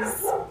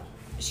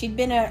she'd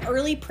been an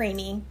early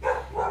preemie,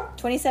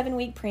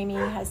 27-week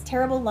preemie, has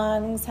terrible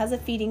lungs, has a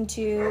feeding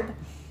tube,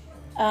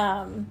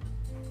 all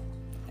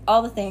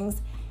the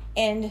things.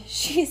 And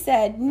she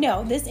said,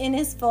 no, this inn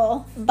is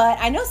full, but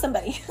I know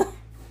somebody.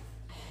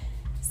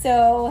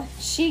 So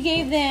she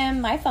gave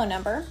them my phone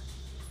number.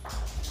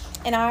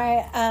 And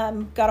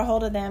I got a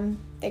hold of them.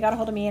 They got a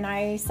hold of me, and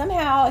I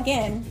somehow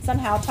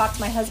talked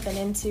my husband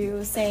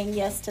into saying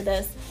yes to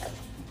this.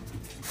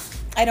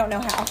 I don't know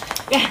how.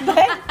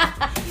 But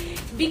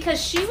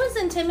because she was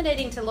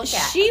intimidating to look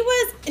at. She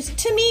was,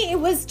 to me, it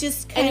was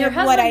just kind of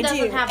what I do. And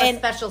your husband doesn't have a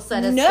special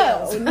set of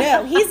skills.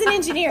 No, he's an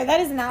engineer.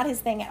 That is not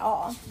his thing at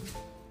all.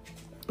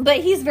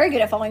 But he's very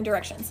good at following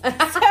directions. So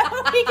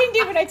he can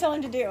do what I tell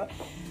him to do.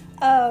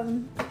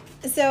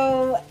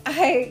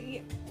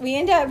 We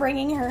end up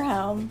bringing her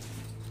home,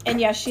 and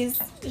yeah, she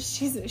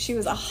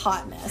was a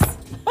hot mess.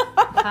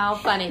 How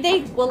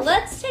funny. Well,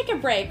 let's take a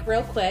break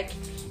real quick,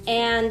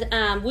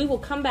 and we will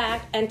come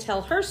back and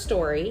tell her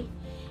story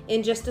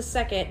in just a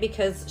second,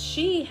 because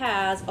she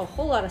has a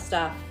whole lot of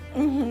stuff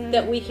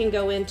that we can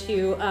go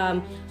into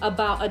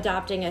about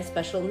adopting as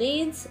special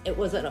needs. It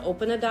was an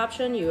open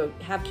adoption. You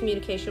have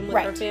communication with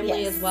her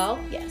family as well.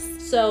 Yes.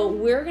 So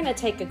we're going to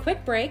take a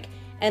quick break,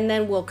 and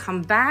then we'll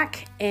come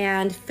back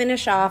and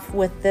finish off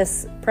with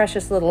this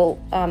precious little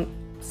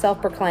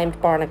self-proclaimed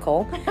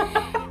barnacle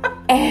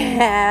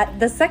at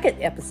the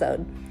second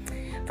episode.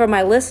 For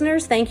my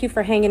listeners, thank you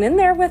for hanging in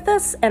there with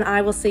us, and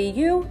I will see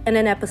you in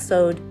an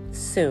episode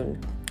soon.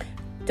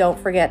 Don't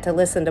forget to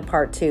listen to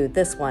part 2.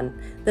 This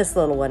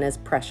little one is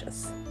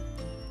precious.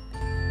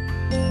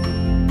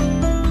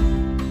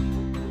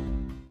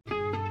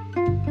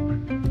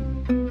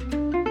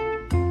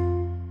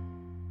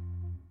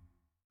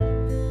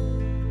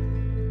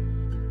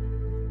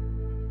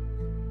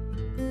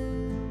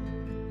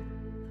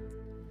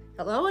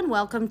 Hello and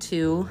welcome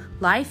to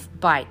Life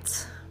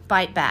Bites,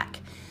 Bite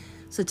Back.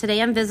 So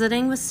today I'm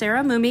visiting with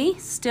Sarah Mumy.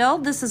 Still,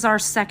 this is our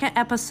second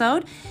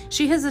episode.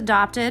 She has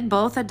adopted.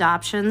 Both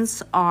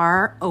adoptions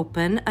are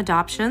open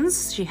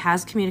adoptions. She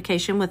has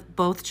communication with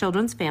both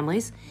children's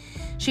families.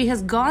 She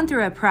has gone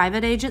through a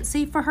private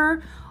agency for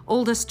her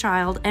oldest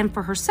child, and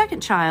for her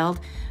second child,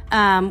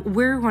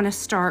 we're going to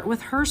start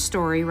with her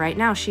story right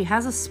now. She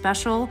has a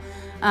special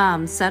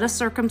set of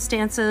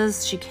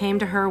circumstances. She came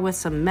to her with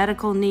some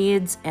medical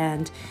needs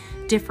and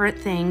different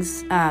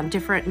things,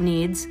 different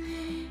needs.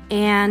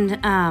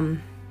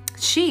 And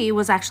she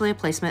was actually a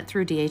placement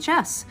through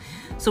DHS.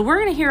 So we're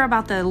going to hear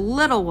about the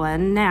little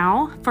one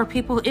now for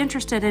people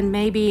interested in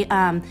maybe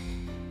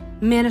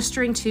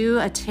ministering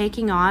to,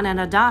 taking on, and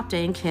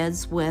adopting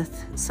kids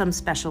with some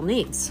special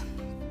needs.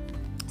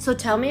 So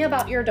tell me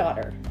about your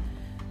daughter.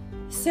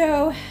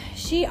 So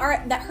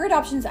her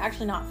adoption is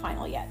actually not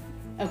final yet.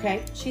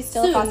 Okay. She's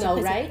still a foster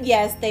placement. Right?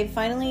 Yes, they've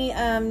finally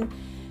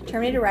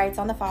terminated rights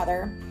on the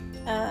father.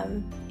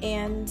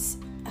 And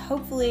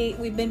hopefully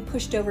we've been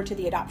pushed over to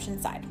the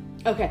adoption side.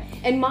 Okay.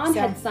 And Mom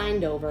had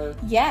signed over.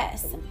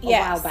 Yes. A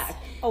while back.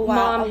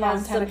 Mom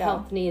has some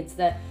health needs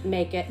that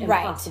make it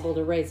impossible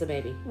to raise a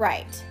baby.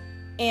 Right.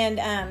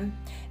 And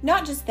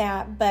not just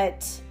that,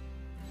 but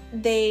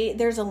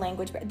there's a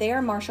language. They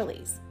are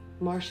Marshallese.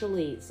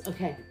 Marshallese.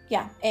 Okay.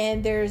 Yeah.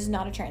 And there's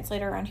not a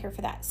translator around here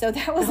for that. So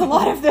that was a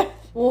lot of the...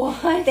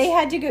 What? They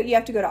had to go... You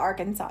have to go to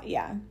Arkansas.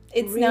 Yeah.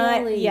 It's really?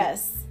 Not...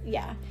 Yes.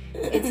 Yeah.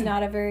 It's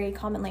not a very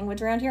common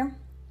language around here.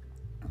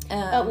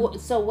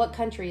 So what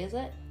country is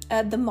it?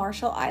 The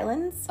Marshall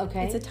Islands.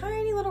 Okay. It's a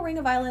tiny little ring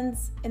of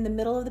islands in the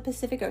middle of the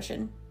Pacific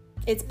Ocean.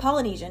 It's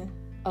Polynesian.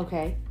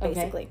 Okay.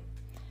 Basically.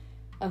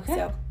 Okay.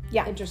 So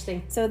Yeah.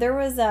 Interesting. So there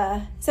was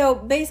so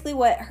basically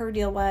what her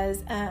deal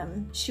was,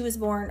 she was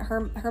born,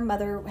 her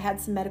mother had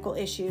some medical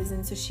issues,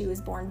 and so she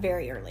was born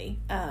very early.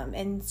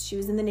 And she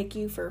was in the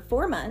NICU for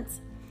 4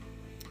 months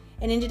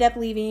and ended up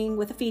leaving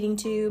with a feeding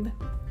tube,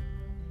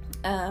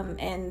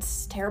 and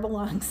terrible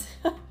lungs.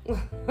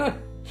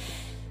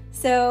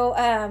 So,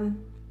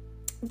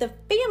 the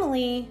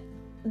family,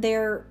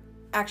 they're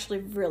actually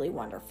really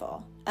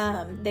wonderful.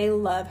 They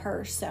love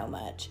her so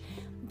much,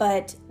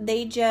 but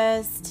they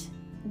just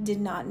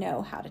did not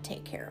know how to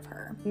take care of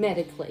her.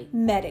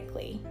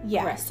 Medically,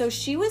 yeah. Right. So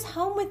she was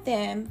home with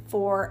them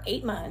for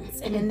 8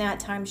 months, and in that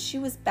time, she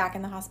was back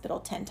in the hospital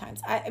 10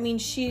 times. I mean,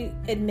 she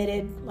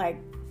admitted, like,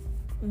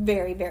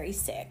 very, very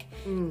sick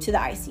to the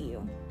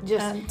ICU.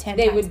 Just 10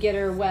 they times. would get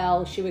her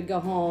well, she would go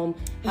home.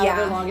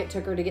 However long it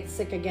took her to get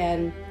sick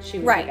again, she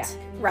would be back.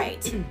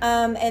 Right.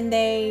 And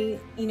they,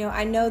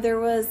 I know there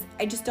was,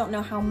 I just don't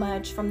know how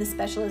much from the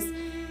specialists,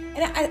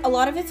 and a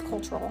lot of it's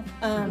cultural.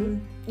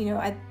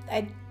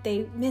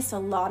 They miss a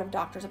lot of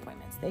doctor's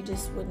appointments. They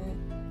just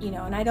wouldn't,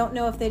 and I don't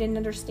know if they didn't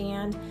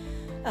understand.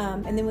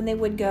 And then when they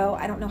would go,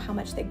 I don't know how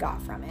much they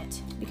got from it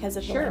because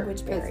of the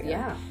language barrier.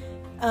 Yeah.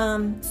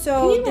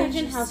 So can you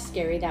imagine how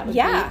scary that would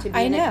be to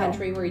be in a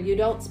country where you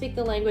don't speak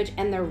the language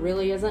and there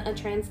really isn't a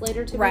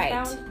translator to be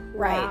found?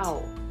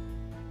 Wow.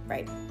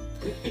 Right.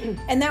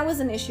 And that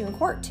was an issue in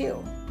court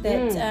too.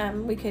 That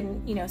we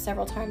couldn't,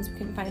 several times we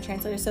couldn't find a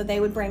translator. So they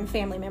would bring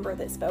family member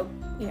that spoke,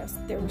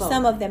 there were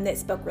some of them that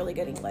spoke really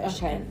good English.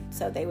 Okay. And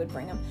so they would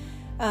bring them.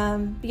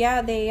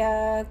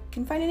 They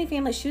couldn't find any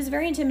family. She was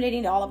very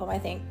intimidating to all of them, I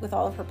think, with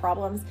all of her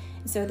problems.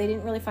 And so they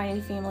didn't really find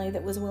any family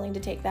that was willing to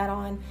take that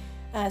on.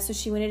 So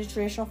she went into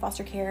traditional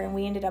foster care, and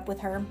we ended up with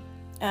her.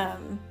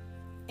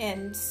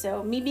 And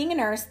so me being a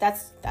nurse,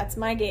 that's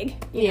my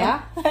gig.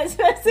 Yeah.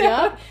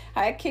 So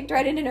I kicked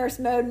right into nurse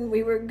mode, and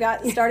we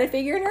started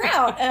figuring her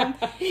out.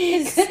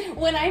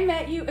 When I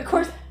met you, of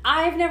course,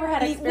 I've never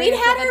had experience. We'd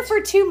had her for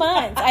 2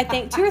 months, I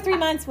think, 2 or 3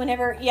 months.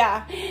 Whenever,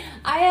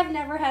 I have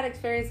never had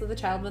experience with a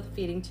child with a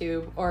feeding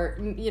tube or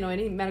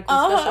any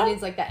medical special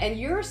needs like that. And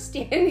you're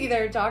standing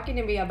there talking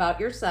to me about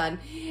your son,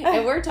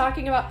 and we're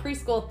talking about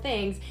preschool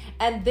things,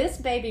 and this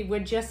baby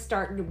would just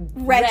start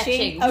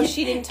retching. Oh,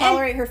 she didn't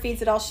tolerate her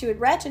feeds at all. She would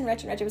retch and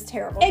retch and retch. It was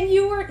terrible. And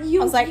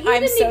I was like,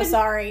 I'm so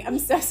sorry. I'm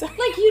so sorry.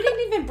 Like, you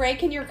didn't even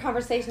break in your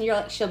conversation. You're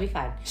like, she'll be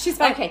fine. She's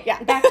fine. Okay,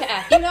 back to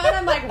F. And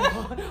I'm like,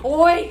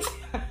 wait.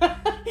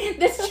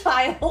 This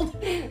child,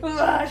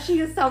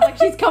 she sounds like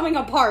she's coming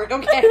apart,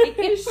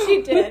 okay?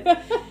 She did.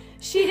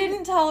 She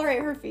didn't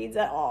tolerate her feeds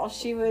at all.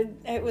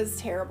 It was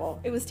terrible.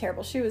 It was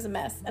terrible. She was a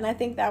mess. And I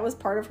think that was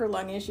part of her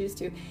lung issues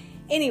too.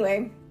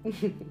 Anyway,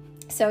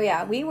 so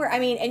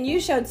and you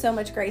showed so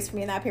much grace for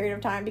me in that period of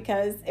time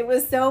because it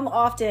was so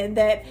often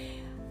that,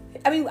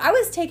 I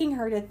was taking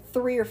her to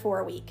 3 or 4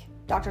 a week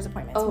doctor's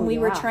appointments. When we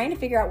were trying to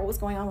figure out what was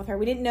going on with her.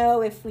 We didn't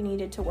know if we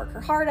needed to work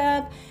her heart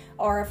up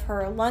or if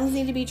her lungs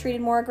needed to be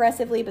treated more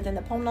aggressively, but then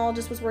the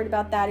pulmonologist was worried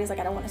about that. He's like,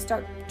 I don't want to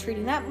start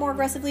treating that more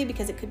aggressively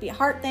because it could be a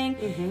heart thing.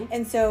 Mm-hmm.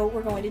 And so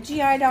we're going to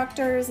GI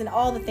doctors and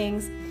all the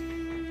things.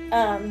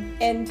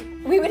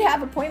 And we would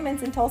have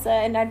appointments in Tulsa,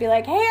 and I'd be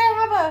like, hey,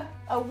 I have a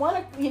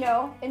one,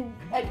 and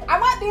I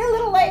might be a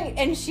little late.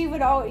 And she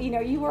would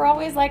you were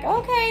always like,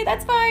 okay,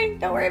 that's fine.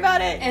 Don't worry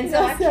about it. And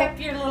so I kept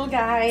your little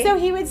guy. So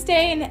he would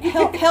stay and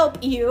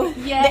help you.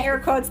 Yeah. The air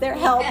quotes there,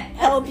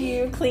 help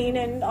you clean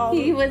and all.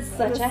 He was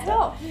such a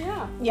help.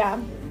 Yeah.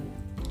 Yeah.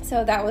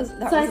 So that was.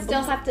 So I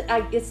still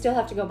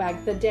have to go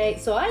back the day.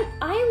 So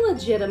I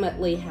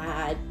legitimately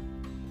had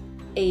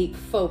a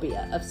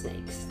phobia of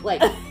snakes.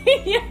 Like,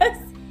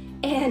 yes.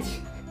 And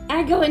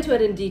I go into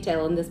it in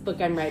detail in this book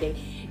I'm writing.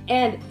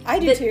 And I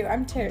do too.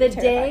 I'm terrified. The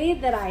day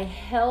that I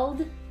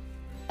held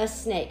a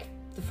snake,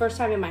 the first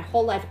time in my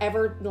whole life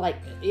ever, the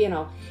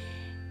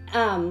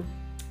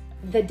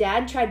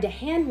dad tried to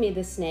hand me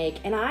the snake,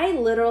 and I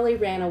literally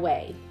ran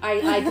away.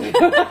 I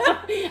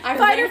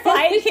fight or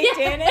flight kicked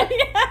in.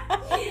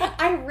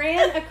 I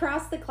ran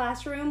across the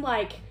classroom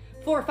like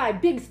 4 or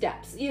 5 big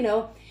steps,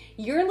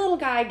 Your little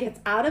guy gets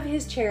out of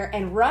his chair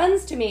and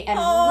runs to me and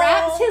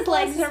wraps his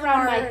legs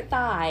around my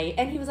thigh.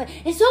 And he was like,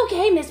 it's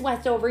okay, Miss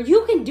Westover.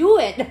 You can do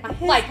it.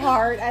 His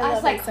heart. I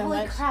was like,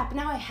 holy crap,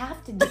 now I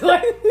have to do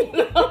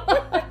it.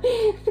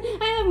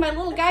 I have my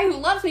little guy who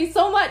loves me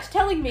so much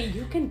telling me,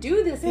 you can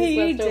do this, Miss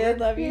Westover. He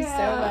did love you so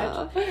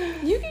much.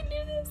 You can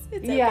do this.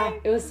 It's okay. Yeah,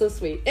 it was so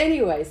sweet.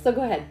 Anyway, so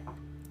go ahead.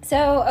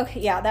 So,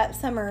 okay, that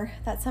summer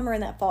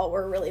and that fall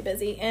were really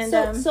busy.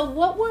 And so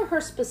what were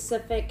her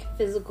specific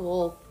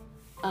physical...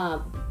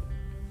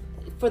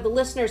 for the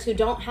listeners who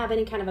don't have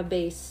any kind of a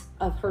base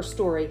of her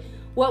story,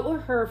 what were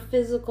her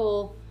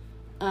physical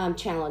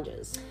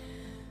challenges?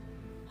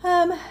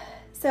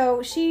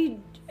 So she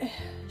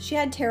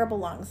had terrible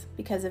lungs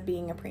because of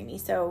being a preemie.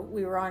 So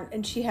we were on,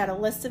 and she had a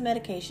list of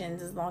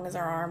medications as long as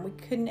our arm. We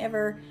couldn't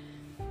ever,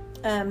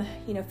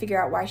 figure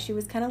out why she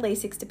was kind of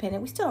Lasix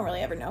dependent. We still don't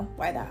really ever know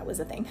why that was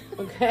a thing.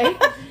 Okay.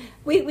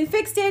 we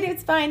fixed it.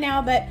 It's fine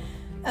now, but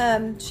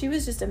she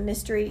was just a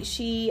mystery.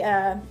 She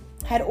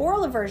had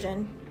oral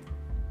aversion.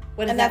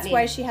 What does and that that's mean?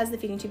 why she has the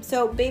feeding tube.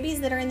 So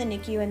babies that are in the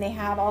NICU and they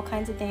have all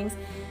kinds of things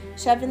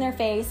shoved in their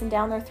face and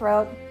down their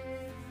throat,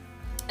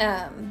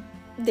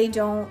 they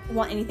don't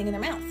want anything in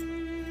their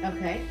mouth.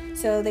 Okay.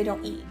 So they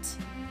don't eat.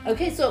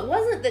 Okay, so it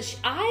wasn't that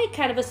I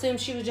kind of assumed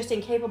she was just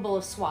incapable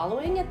of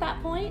swallowing at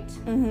that point.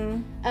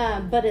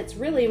 Mm-hmm. But it's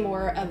really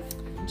more of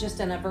just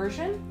an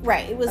aversion.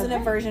 Right. It was an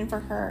aversion for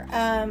her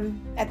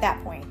at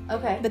that point.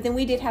 Okay. But then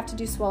we did have to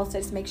do swallow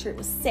studies to make sure it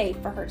was safe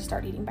for her to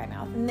start eating by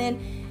mouth. And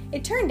then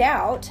it turned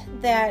out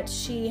that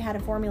she had a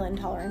formula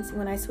intolerance.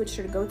 When I switched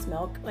her to goat's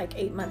milk, like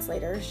 8 months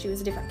later, she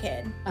was a different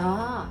kid.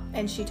 Ah.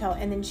 And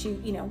then she,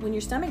 when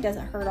your stomach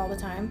doesn't hurt all the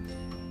time,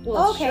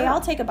 well, okay, sure.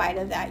 I'll take a bite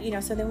of that.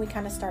 So then we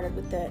kind of started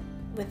with the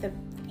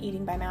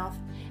eating by mouth.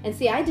 And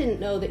see, I didn't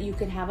know that you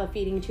could have a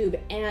feeding tube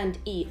and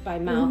eat by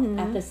mouth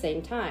at the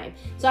same time.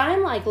 So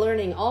I'm like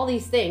learning all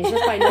these things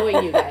just by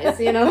knowing you guys,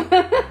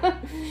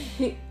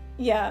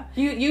 Yeah.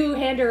 You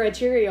hand her a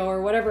Cheerio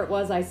or whatever it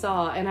was I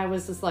saw, and I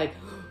was just like,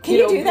 Can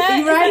you do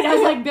that? Right? I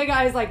was like, big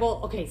eyes, like,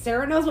 well, okay,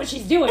 Sarah knows what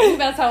she's doing.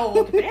 That's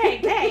how,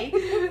 hey,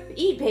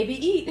 eat, baby,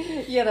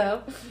 eat,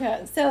 Yeah.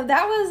 So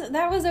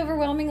that was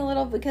overwhelming a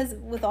little because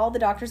with all the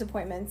doctor's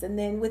appointments and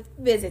then with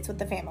visits with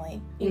the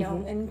family,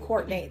 and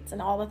court dates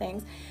and all the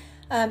things.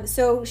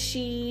 So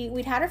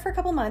we'd had her for a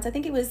couple months. I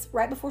think it was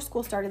right before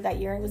school started that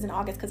year. It was in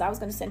August because I was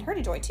going to send her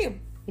to Joy too.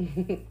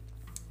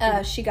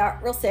 She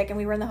got real sick and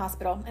we were in the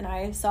hospital and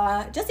I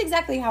saw just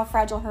exactly how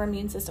fragile her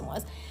immune system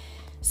was.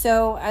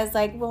 So I was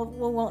like, well,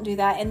 we won't do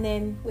that. And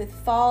then with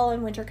fall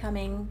and winter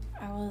coming,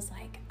 I was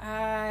like,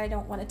 I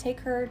don't want to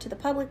take her to the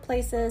public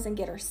places and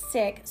get her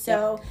sick.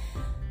 So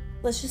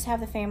let's just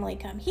have the family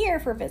come here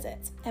for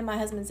visits. And my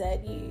husband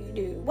said, you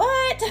do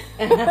what?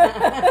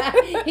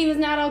 He was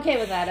not okay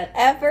with that.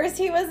 At first,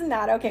 he was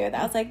not okay with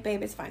that. I was like,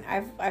 babe, it's fine.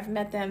 I've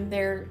met them.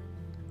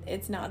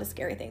 It's not a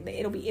scary thing.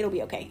 It'll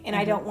be okay. And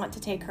I don't want to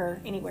take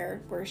her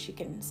anywhere where she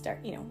can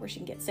start, where she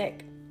can get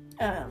sick.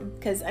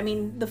 Because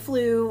the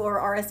flu or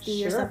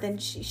RSV or something,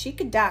 she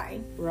could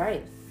die.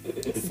 Right.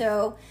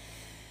 So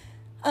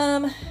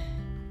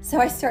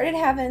I started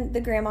having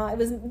the grandma.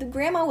 The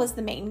grandma was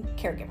the main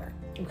caregiver.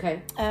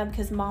 Okay.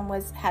 Because mom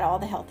had all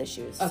the health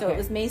issues. Okay. So it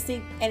was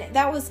Macy, and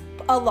that was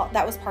a lot.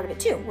 That was part of it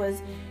too.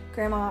 Was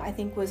grandma, I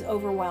think, was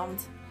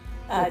overwhelmed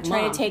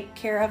trying to take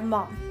care of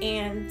mom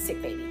and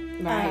sick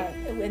baby. Right.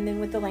 And then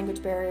with the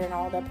language barrier and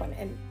all the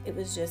appointment, and it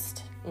was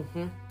just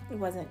it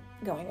wasn't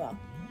going well.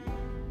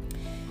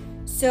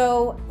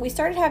 So we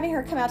started having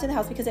her come out to the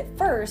house because at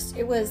first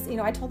it was,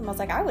 I told them, I was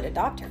like, I would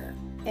adopt her.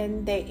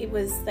 And it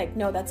was like,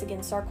 no, that's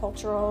against our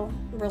cultural,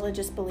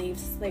 religious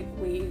beliefs. Like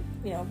we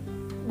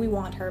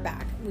want her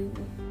back.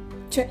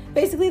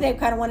 Basically they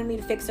kind of wanted me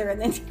to fix her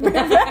and then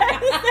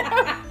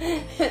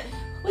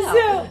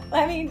So,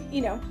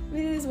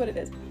 it is what it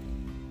is.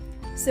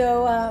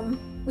 So,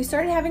 we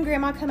started having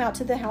grandma come out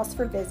to the house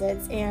for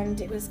visits,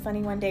 and it was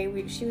funny one day,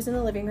 she was in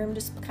the living room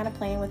just kind of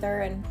playing with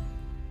her, and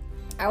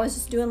I was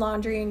just doing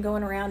laundry and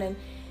going around, and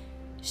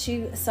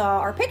she saw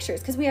our pictures,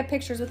 because we have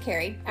pictures with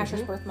Carrie,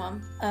 Asher's birth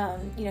mom,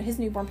 his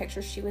newborn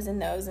pictures, she was in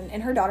those,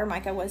 and her daughter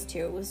Micah was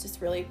too. It was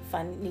just really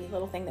fun, neat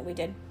little thing that we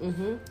did.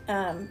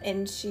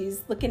 And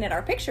she's looking at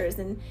our pictures,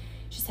 and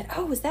she said,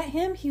 oh, was that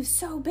him? He was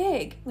so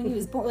big when he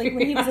was born, like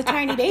when he was a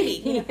tiny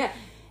baby,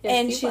 Yes,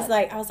 and she's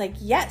like, I was like,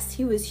 yes,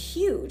 he was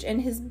huge.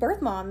 And his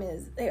birth mom I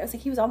was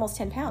like, he was almost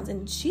 10 pounds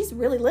and she's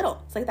really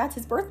little. It's like, that's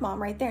his birth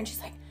mom right there. And she's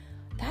like,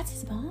 that's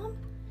his mom?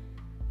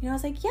 I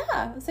was like, yeah.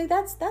 I was like,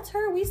 that's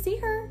her. We see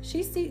her.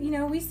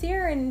 We see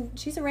her and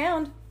she's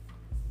around.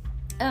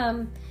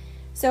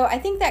 So I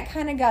think that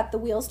kind of got the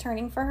wheels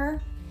turning for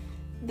her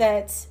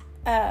that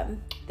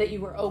you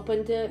were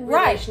open to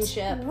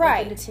relationship,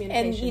 right. open to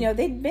communication. And,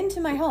 they'd been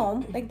to my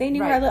home. Like they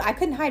knew where I lived. I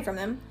couldn't hide from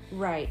them.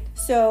 Right.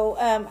 So,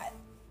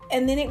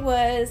 and then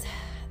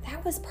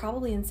that was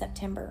probably in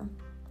September.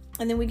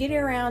 And then we get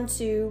around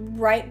to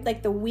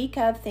the week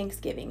of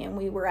Thanksgiving, and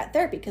we were at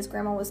therapy because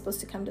grandma was supposed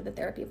to come to the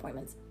therapy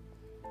appointments.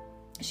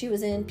 She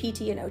was in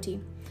PT and OT.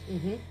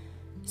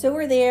 So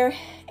we're there,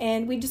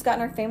 and we just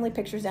gotten our family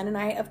pictures done, and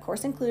I, of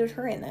course, included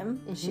her in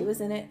them. She was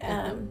in it.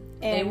 And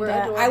they were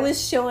I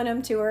was showing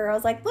them to her. I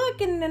was like,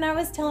 look, and then I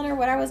was telling her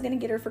what I was going to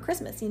get her for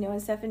Christmas,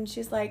 and stuff. And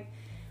she's like,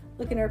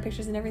 looking at her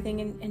pictures and everything,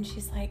 and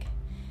she's like,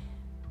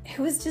 it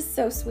was just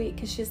so sweet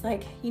because she's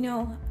like,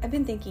 I've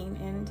been thinking,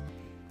 and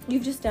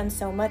you've just done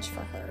so much for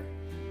her.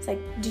 It's like,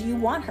 do you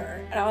want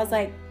her? And I was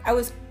like, I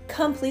was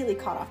completely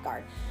caught off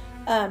guard.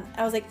 I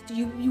was like, do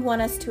you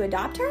want us to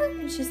adopt her?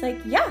 And she's like,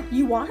 yeah,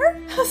 you want her?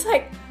 I was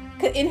like,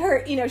 in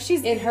her,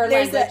 she's in her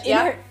language,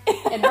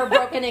 in her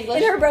broken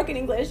English. In her broken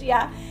English,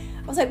 yeah.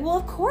 I was like, well,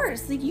 of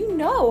course,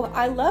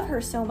 I love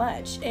her so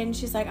much. And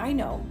she's like, I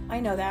know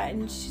that.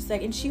 And she's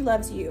like, and she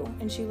loves you,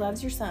 and she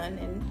loves your son,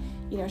 and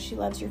she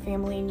loves your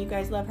family, and you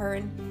guys love her.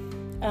 And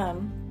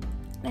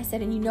I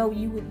said, and you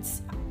would,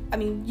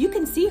 you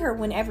can see her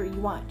whenever you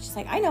want. She's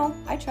like, I know,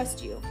 I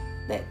trust you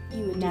that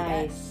you would do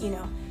that,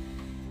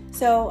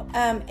 So,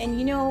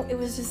 it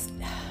was just,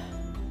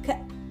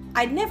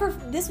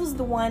 this was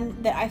the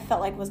one that I felt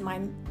like was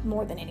mine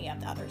more than any of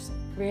the others.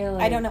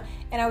 Really? I don't know.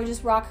 And I would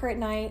just rock her at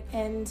night,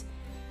 and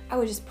I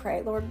would just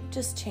pray, Lord,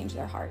 just change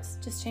their hearts.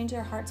 Just change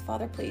their hearts,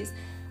 Father, please.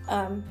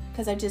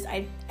 Because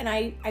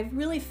I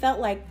really felt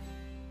like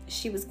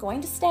she was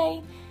going to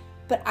stay,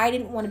 but I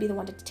didn't want to be the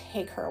one to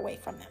take her away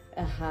from them.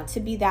 To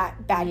be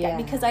that bad guy.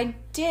 Because I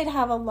did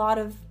have a lot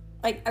of,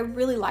 like, I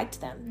really liked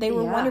them. They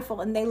were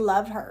wonderful, and they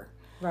loved her.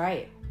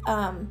 Right.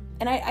 And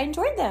I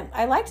enjoyed them.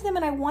 I liked them,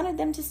 and I wanted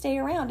them to stay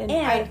around.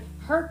 And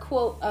her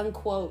quote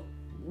unquote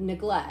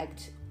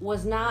neglect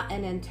was not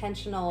an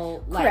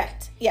intentional, like,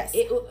 correct. Yes.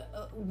 It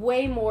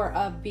way more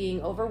of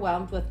being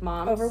overwhelmed with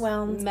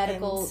mom's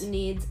medical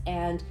needs,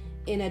 and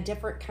in a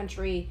different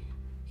country,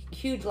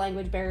 huge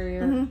language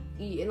barrier,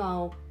 you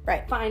know,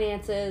 right,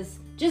 finances,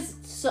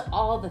 just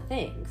all the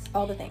things.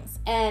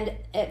 And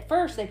at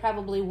first, they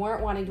probably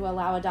weren't wanting to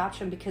allow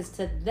adoption because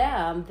to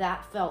them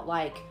that felt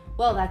like,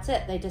 well, that's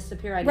it. They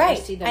disappear. I never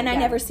see them again. I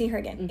never see her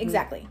again.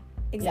 Exactly.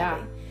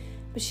 Yeah.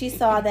 But she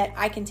saw that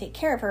I can take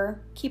care of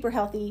her, keep her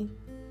healthy,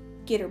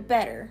 get her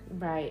better.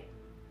 Right.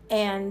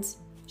 And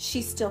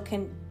she still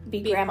can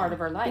be grandma. Part of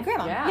her life. Be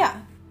grandma.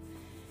 Yeah.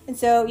 And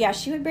so,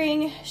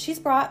 she's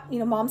brought,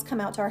 mom's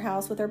come out to our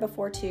house with her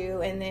before too.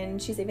 And then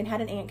she's even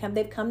had an aunt come.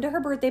 They've come to her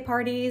birthday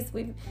parties.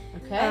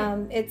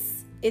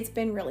 It's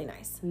been really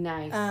nice.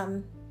 Nice.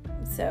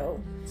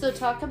 So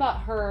talk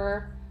about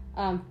her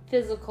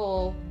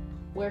physical,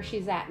 where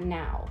she's at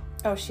now.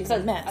 Oh, she's a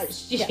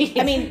mess.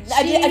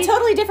 A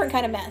totally different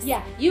kind of mess.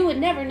 Yeah, you would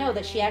never know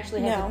that she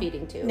actually has a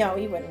feeding tube. No,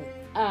 you wouldn't.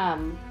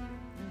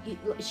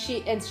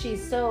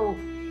 She's so,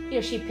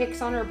 she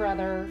picks on her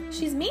brother.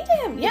 She's mean to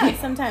him. Yeah,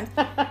 sometimes.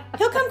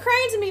 He'll come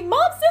crying to me.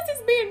 Mom says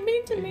he's being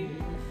mean to me.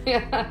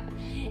 Yeah.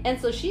 And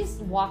so she's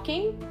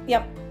walking.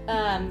 Yep.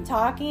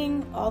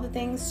 Talking, all the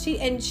things.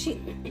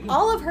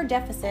 All of her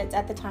deficits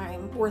at the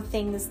time were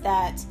things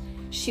that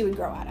she would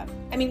grow out of.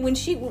 I mean, when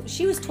she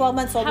was 12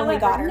 months old when we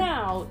got her.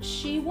 Now,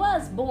 she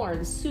was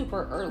born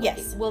super early.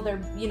 Yes. Will there,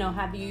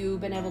 have you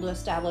been able to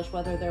establish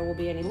whether there will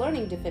be any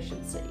learning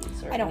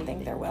deficiencies? Or I don't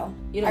think there will.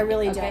 You don't I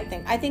really don't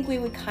think. I think we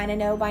would kind of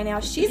know by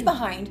now. She's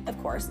behind,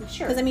 of course.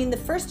 Sure. Because, the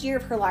first year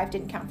of her life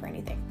didn't count for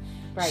anything.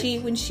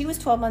 Right. When she was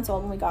 12 months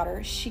old when we got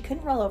her, she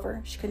couldn't roll over.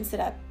 She couldn't sit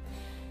up.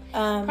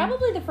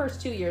 Probably the first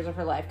 2 years of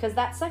her life, because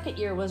that second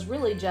year was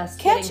really just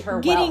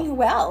getting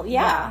well.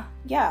 Yeah.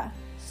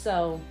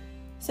 So,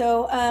 we've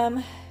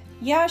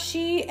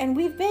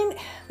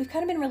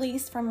kind of been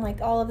released from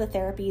like all of the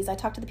therapies. I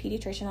talked to the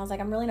pediatrician. I was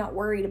like, I'm really not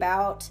worried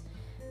about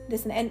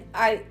this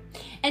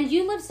and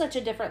you live such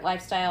a different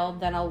lifestyle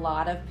than a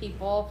lot of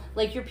people.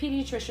 Like, your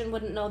pediatrician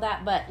wouldn't know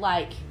that, but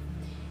like,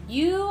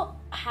 you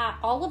have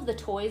all of the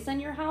toys in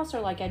your house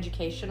are like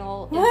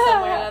educational in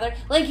some way or another.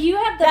 Like, you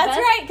have the That's best,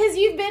 right, because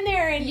you've been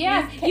there and you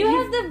have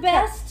the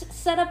best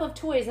setup of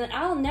toys. And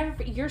I'll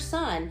never your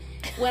son,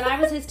 when I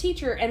was his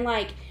teacher, and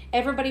like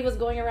everybody was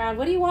going around,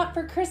 what do you want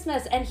for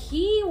Christmas? And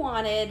he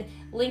wanted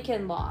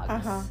Lincoln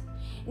Logs.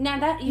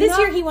 Now this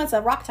year he wants a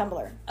rock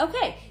tumbler.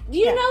 Okay. Do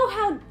you know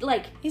how,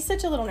 like, he's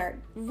such a little nerd.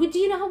 Do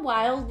you know how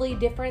wildly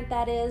different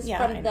that is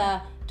from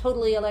the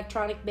totally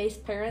electronic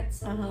based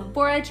parents?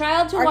 For a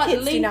child to want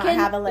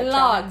Lincoln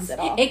Logs, at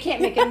all. It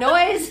can't make a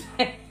noise.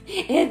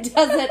 It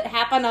doesn't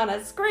happen on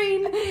a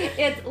screen.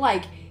 It's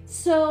like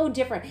so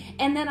different.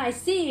 And then I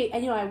see,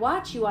 and I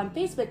watch you on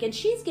Facebook, and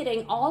she's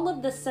getting all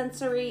of the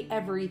sensory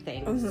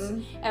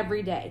everything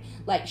every day.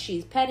 Like,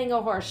 she's petting a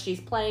horse,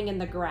 she's playing in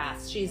the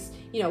grass, she's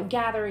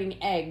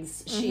gathering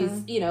eggs, she's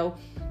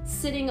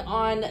sitting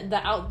on the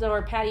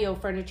outdoor patio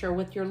furniture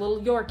with your little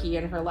Yorkie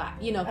in her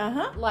lap.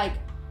 Like,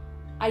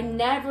 I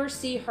never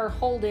see her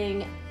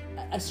holding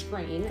a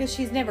screen because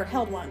she's never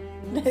held one.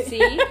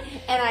 See,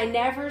 and I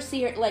never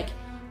see her like.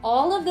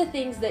 All of the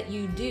things that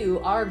you do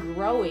are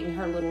growing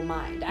her little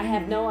mind. I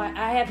have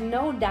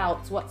no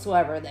doubts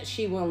whatsoever that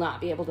she will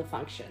not be able to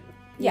function.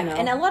 Yeah,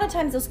 and a lot of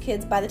times those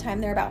kids, by the time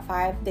they're about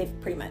 5,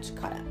 they've pretty much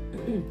caught up.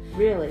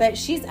 Really? But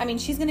she's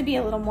going to be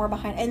a little more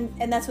behind,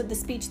 and that's what the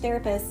speech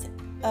therapist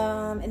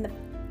in the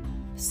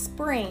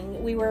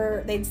spring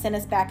they'd sent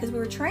us back because we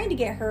were trying to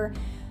get her.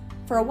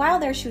 For a while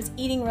there, she was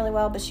eating really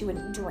well, but she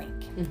wouldn't drink.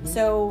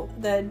 So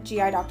the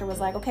GI doctor was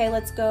like, "Okay,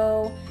 let's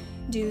go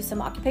do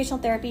some occupational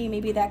therapy.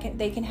 Maybe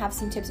they can have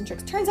some tips and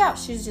tricks." Turns out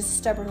she's just a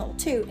stubborn little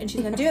toot, and she's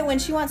going to do it when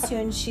she wants to,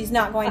 and she's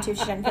not going to if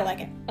she doesn't feel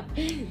like it.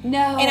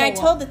 No. And I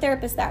told the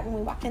therapist that when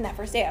we walked in that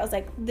first day. I was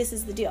like, "This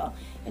is the deal."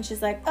 And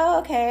she's like, "Oh,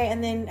 okay."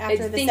 And then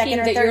after the second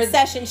or third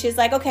session, she's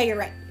like, "Okay, you're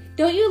right."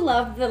 Don't you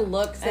love the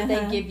looks that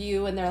they give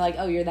you, and they're like,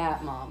 "Oh, you're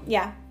that mom."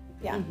 Yeah.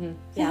 Yeah.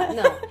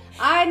 No,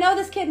 I know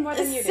this kid more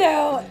than you do.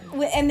 So,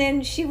 and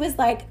then she was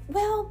like,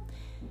 "Well,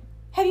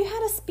 have you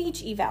had a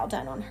speech eval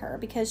done on her?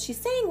 Because she's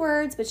saying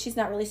words, but she's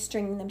not really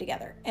stringing them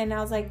together." And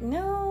I was like,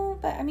 "No,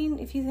 but I mean,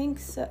 if you think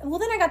so." Well,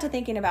 then I got to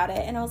thinking about it,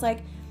 and I was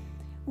like,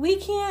 we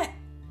can't,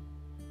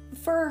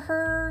 for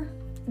her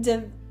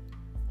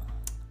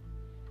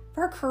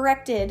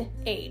corrected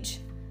age,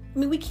 I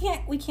mean, we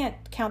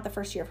can't count the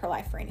first year of her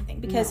life for anything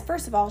because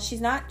first of all, she's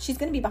going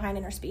to be behind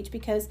in her speech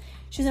because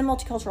she was in a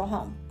multicultural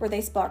home where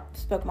they spoke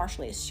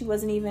Marshallese. She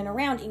wasn't even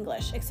around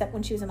English except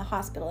when she was in the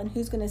hospital. And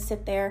who's going to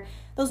sit there?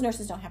 Those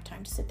nurses don't have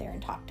time to sit there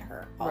and talk to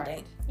her all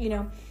day, you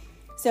know?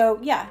 So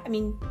yeah, I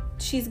mean,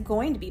 she's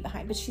going to be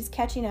behind, but she's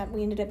catching up.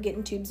 We ended up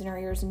getting tubes in her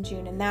ears in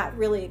June, and that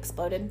really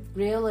exploded.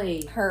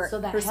 Really? Her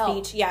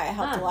speech. Yeah, it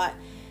helped a lot.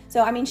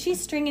 So I mean,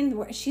 she's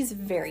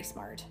very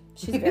smart.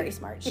 She's very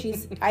smart.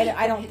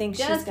 I don't think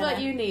she's just gonna...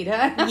 what you need,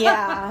 huh?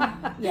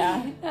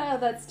 Yeah. Oh,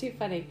 that's too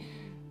funny.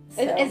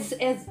 So.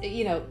 It's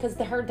you know, because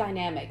her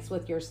dynamics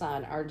with your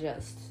son are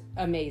just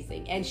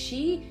amazing, and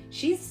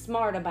she's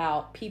smart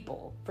about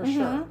people for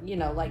sure. You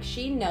know, like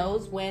she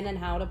knows when and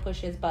how to push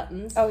his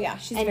buttons. Oh yeah,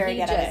 she's very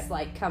good at it. And he just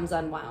like comes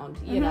unwound,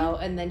 you know,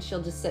 and then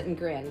she'll just sit and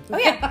grin. Oh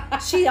yeah,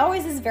 she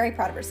always is very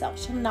proud of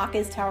herself. She'll knock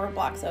his tower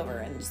blocks over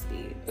and just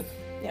be,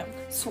 you know,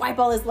 swipe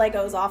all his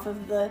Legos off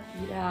of the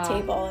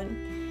table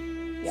and.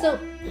 Yeah. So,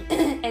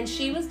 and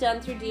she was done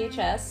through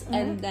DHS,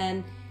 and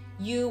then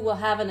you will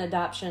have an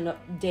adoption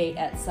date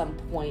at some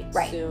point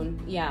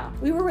soon. Yeah.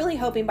 We were really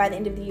hoping by the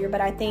end of the year, but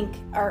I think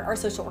our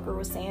social worker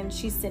was saying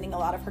she's sending a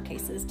lot of her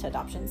cases to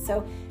adoption.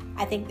 So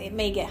I think it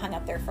may get hung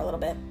up there for a little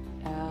bit.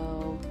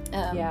 Oh,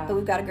 yeah. But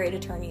we've got a great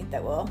attorney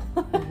that will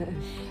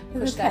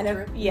push that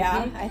through.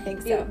 Yeah, I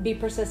think so. Be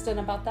persistent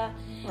about that.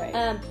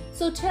 Right.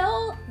 So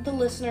tell the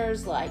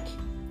listeners, like,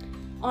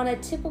 on a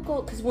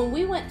typical, because when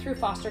we went through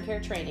foster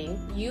care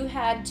training, you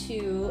had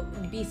to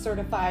be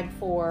certified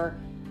for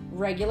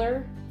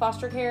regular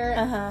foster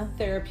care,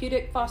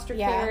 therapeutic foster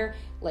care,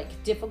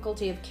 like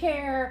difficulty of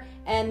care,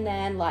 and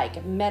then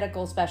like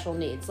medical special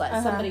needs, like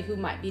somebody who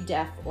might be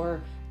deaf or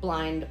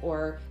blind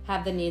or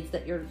have the needs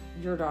that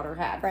your daughter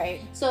had. Right.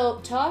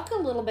 So talk a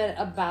little bit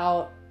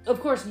about, of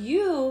course,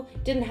 you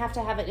didn't have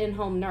to have an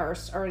in-home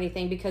nurse or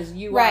anything because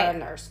you are a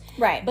nurse.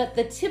 Right. But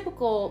the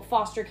typical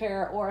foster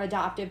care or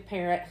adoptive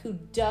parent who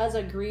does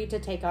agree to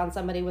take on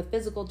somebody with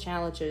physical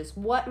challenges,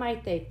 what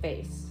might they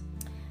face?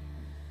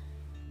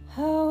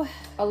 Oh.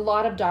 A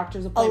lot of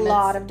doctor's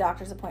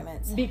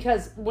appointments.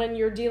 Because when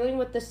you're dealing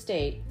with the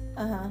state,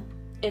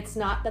 it's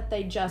not that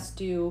they just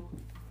do,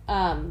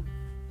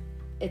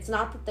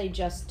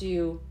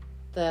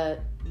 the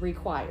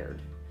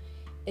required.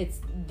 It's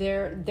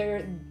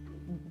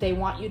they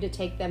want you to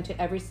take them to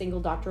every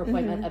single doctor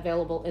appointment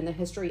available in the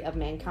history of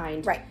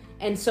mankind. Right.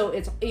 And so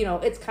it's, you know,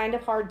 it's kind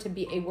of hard to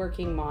be a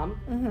working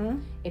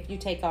mom if you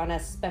take on a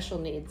special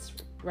needs,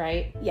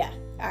 right? Yeah.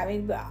 I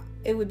mean,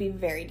 it would be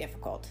very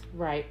difficult.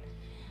 Right.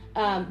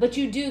 But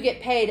you do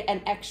get paid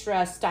an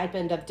extra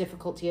stipend of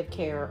difficulty of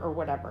care or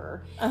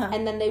whatever.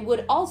 And then they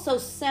would also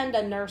send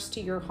a nurse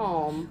to your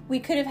home. We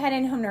could have had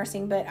in-home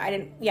nursing, but I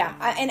didn't. Yeah.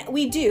 And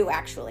we do,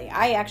 actually.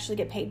 I actually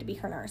get paid to be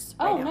her nurse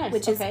right now, nice.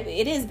 Which is,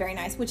 it is very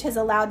nice, which has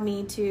allowed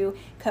me to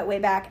cut way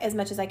back as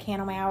much as I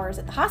can on my hours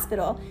at the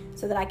hospital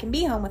so that I can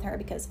be home with her,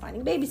 because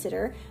finding a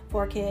babysitter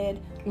for a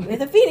kid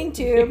with a feeding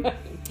tube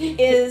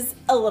is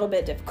a little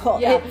bit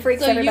difficult. Yeah. It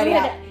freaks everybody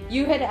out.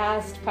 You had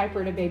asked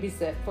Piper to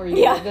babysit for you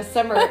this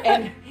summer,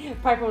 and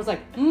Piper was like,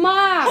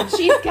 "Mom,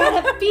 she's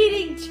got a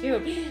feeding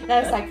tube." And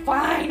I was like,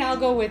 "Fine, I'll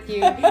go with you."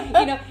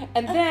 You know,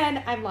 and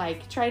then I'm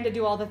like trying to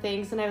do all the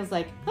things, and I was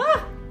like,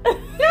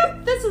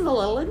 this is a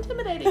little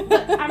intimidating.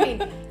 But I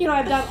mean, you know,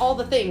 I've done all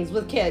the things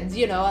with kids,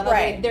 you know, and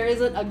I mean, there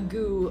isn't a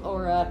goo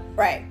or a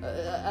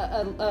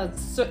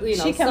you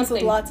know, she comes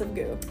with lots of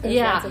goo. There's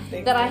lots of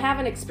things that I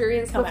haven't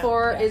experienced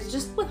before. Is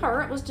just with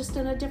her, it was just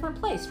in a different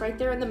place, right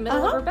there in the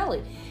middle of her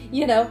belly,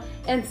 you know.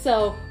 And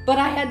so, but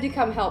I had to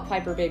come help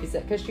Piper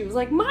babysit because she was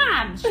like,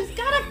 "Mom, she's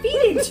got a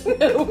feeding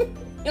tube."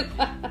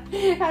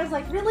 I was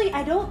like, "Really?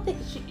 I don't think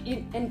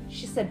she." And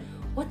she said,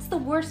 "What's the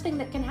worst thing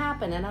that can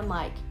happen?" And I'm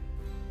like,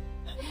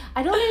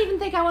 I don't even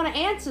think I want to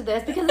answer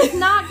this because it's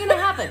not going to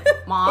happen,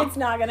 Mom. It's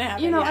not going to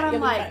happen. You know, and I'm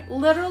like,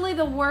 literally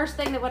the worst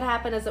thing that would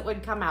happen is it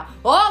would come out,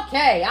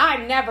 "Okay,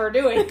 I'm never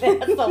doing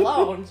this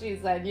alone," she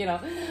said, you know.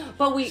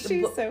 But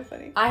she's so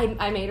funny.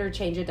 I made her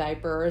change a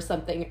diaper or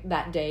something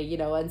that day, you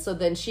know, and so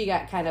then she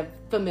got kind of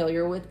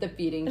familiar with the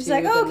feeding tube. She's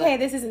like, "Okay,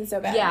 this isn't so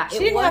bad." Yeah. She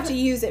didn't have to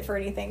use it for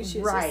anything. She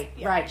was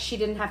right. She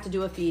didn't have to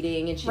do a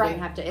feeding, and she didn't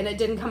have to, and it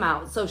didn't come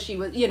out. So she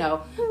was, you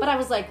know, but I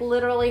was like,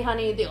 literally,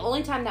 honey, the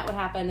only time that would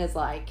happen is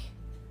like,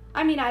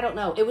 I mean, I don't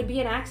know. It would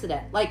be an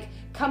accident, like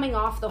coming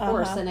off the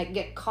horse and it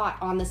get caught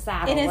on the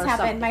saddle. It has happened.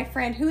 Something. My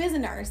friend, who is a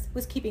nurse,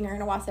 was keeping her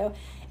in Owasso,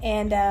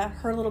 and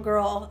her little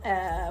girl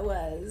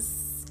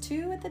was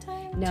 2 at the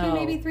time, 2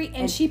 maybe 3,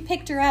 and she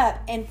picked her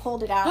up and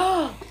pulled it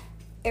out.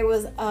 It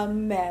was a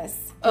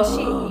mess.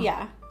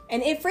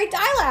 And and it freaked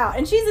Isla out,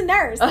 and she's a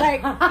nurse.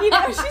 Like, you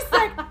know,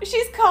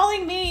 she's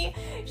calling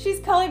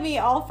me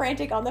all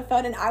frantic on the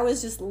phone, and I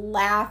was just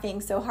laughing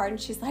so hard, and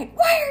she's like,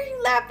 "Why are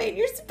you laughing?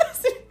 You're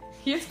supposed to."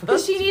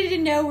 Because she needed to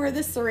know where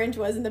the syringe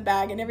was in the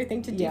bag and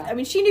everything to do. Yeah. I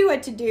mean, she knew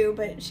what to do,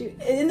 but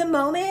in the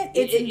moment,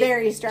 it's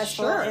very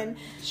stressful.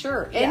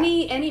 Sure. Yeah.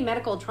 Any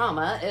medical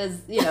trauma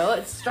is, you know,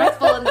 it's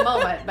stressful in the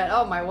moment, but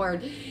oh my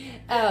word.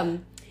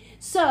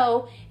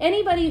 So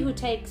anybody who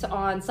takes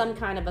on some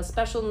kind of a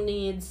special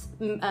needs,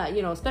 you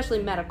know,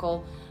 especially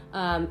medical,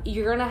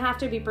 You're going to have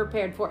to be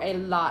prepared for a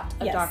lot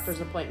of Yes.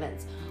 doctor's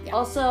appointments. Yeah.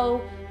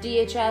 Also,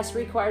 DHS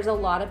requires a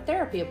lot of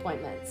therapy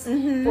appointments.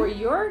 Mm-hmm. For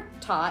your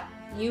tot,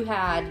 we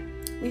had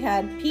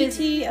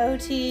PT,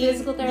 OT,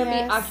 physical therapy,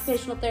 yes.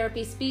 occupational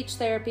therapy, speech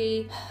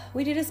therapy.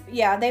 We did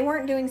they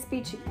weren't doing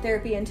speech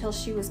therapy until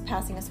she was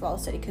passing a swallow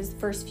study, because the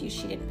first few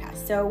she didn't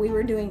pass. So we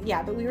were doing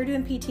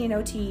PT and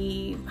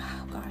OT,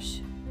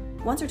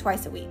 once or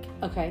twice a week.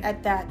 Okay.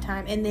 At that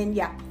time. And then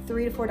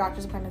 3 to 4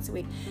 doctor's appointments a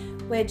week,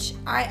 which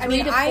I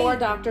 3 to 4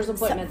 doctor's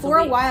appointments for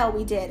a week. a while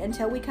we did,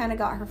 until we kind of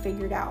got her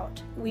figured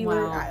out.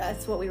 Wow.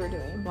 That's what we were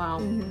doing. Wow.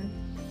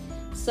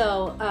 Mm-hmm.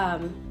 So,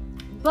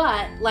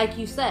 but like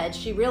you said,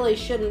 she really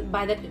shouldn't.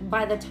 By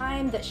the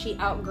time that she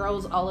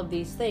outgrows all of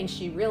these things,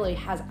 she really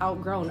has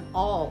outgrown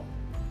all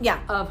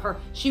of her.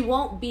 She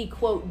won't be,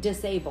 quote,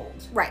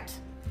 disabled, right,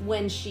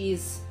 when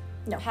she's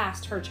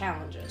past her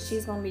challenges.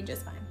 She's gonna be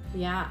just fine.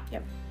 Yeah.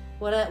 Yep.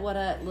 What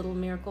a little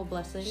miracle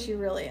blessing. She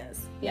really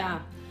is.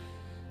 Yeah.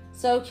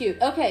 So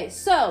cute. Okay,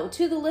 so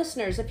to the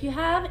listeners, if you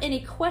have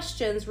any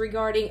questions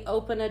regarding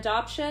open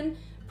adoption,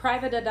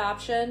 private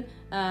adoption,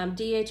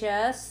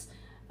 DHS,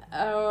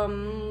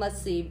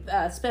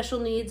 special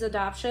needs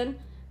adoption,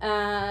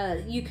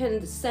 you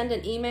can send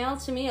an email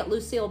to me at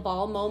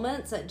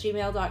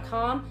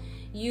lucilleballmoments@gmail.com.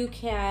 You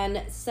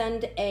can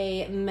send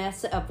a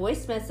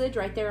voice message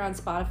right there on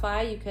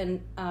Spotify. You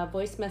can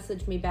voice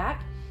message me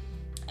back.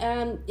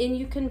 And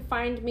you can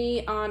find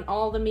me on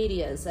all the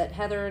medias at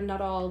Heather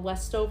Nuttall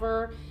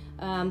Westover.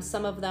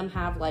 Some of them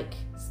have like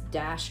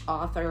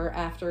 -author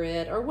after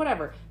it or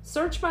whatever.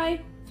 Search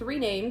my 3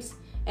 names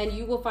and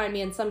you will find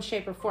me in some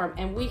shape or form,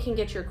 and we can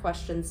get your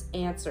questions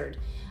answered.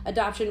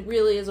 Adoption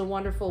really is a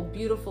wonderful,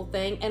 beautiful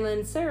thing. And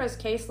in Sarah's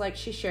case, like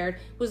she shared,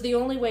 was the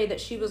only way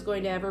that she was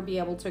going to ever be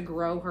able to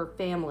grow her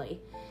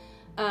family.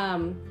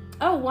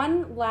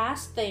 One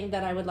last thing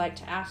that I would like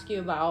to ask you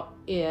about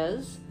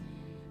is,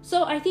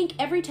 so I think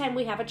every time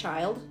we have a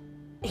child,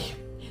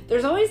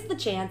 there's always the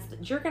chance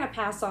that you're going to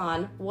pass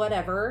on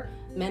whatever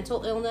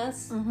mental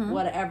illness,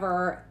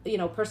 whatever,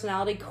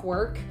 personality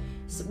quirk,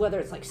 whether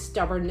it's like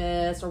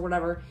stubbornness or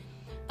whatever.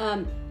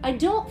 I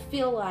don't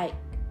feel like,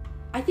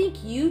 I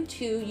think you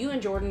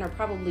and Jordan are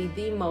probably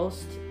the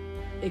most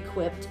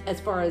equipped as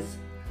far as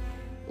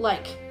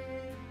like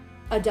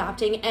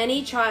adopting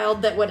any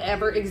child that would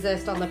ever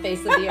exist on the face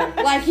of the earth.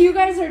 Like, you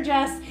guys are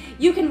just,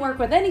 you can work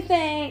with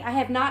anything. I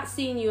have not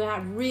seen you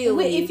have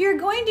really. If you're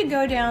going to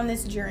go down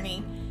this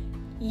journey,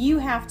 you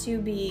have to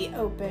be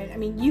open. I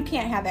mean, you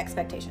can't have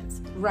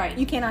expectations. Right.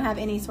 You cannot have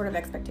any sort of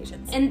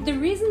expectations. And the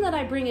reason that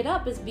I bring it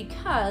up is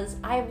because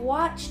I've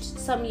watched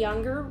some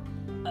younger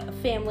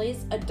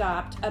families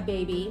adopt a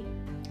baby,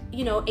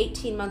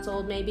 18 months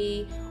old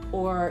maybe,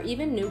 or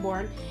even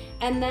newborn.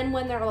 And then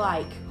when they're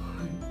like,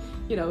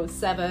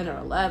 7 or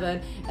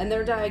 11, and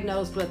they're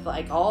diagnosed with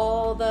like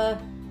all the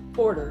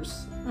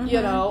orders,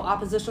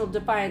 oppositional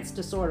defiance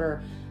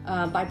disorder,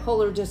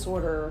 bipolar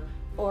disorder,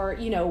 or,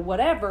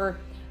 whatever,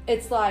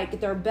 it's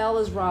like their bell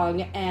is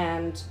rung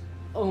and,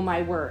 oh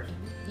my word,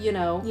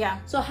 Yeah.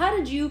 So how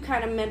did you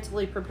kind of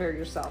mentally prepare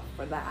yourself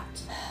for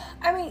that?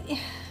 I mean,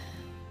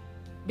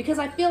 because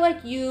I feel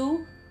like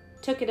you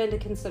took it into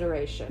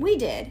consideration. We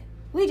did.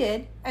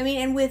 I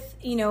mean, and with,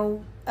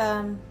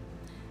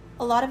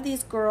 a lot of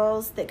these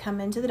girls that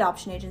come into the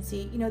adoption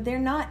agency, they're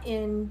not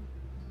in...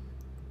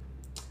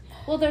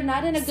 Well, they're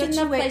not in a good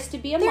enough place to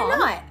be a mom. They're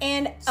not.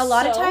 And a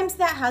lot of times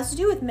that has to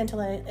do with mental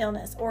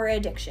illness or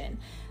addiction.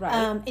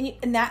 Right.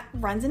 And that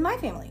runs in my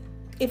family.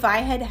 If I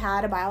had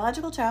had a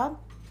biological child,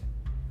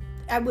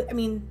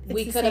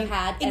 we could have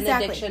had an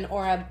addiction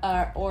or a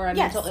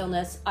mental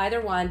illness,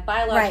 either one,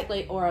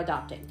 biologically or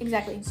adopting.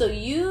 Exactly. So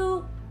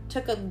you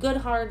took a good,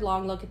 hard,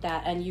 long look at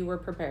that, and you were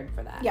prepared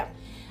for that. Yeah.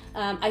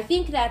 I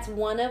think that's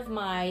one of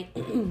my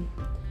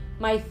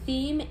my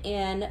theme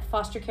in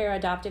foster care,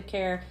 adoptive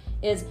care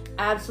is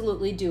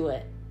absolutely do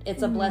it.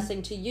 It's a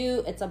blessing to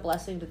you. It's a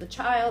blessing to the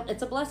child.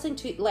 It's a blessing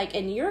to, like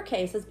in your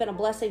case, it's been a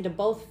blessing to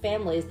both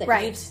families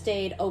that you've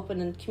stayed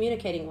open and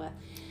communicating with.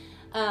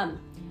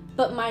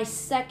 But my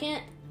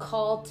second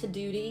call to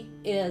duty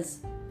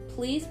is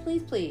please,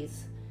 please,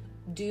 please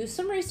do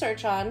some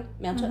research on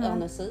mental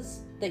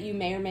illnesses that you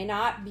may or may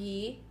not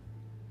be,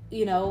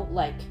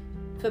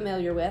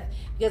 familiar with,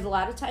 because a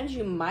lot of times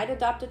you might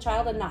adopt a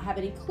child and not have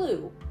any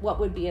clue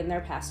what would be in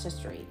their past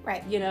history.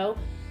 Right.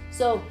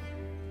 So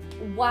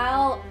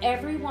while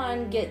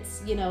everyone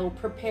gets,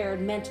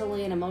 prepared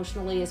mentally and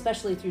emotionally,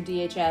 especially through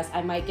DHS,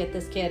 I might get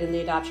this kid and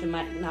the adoption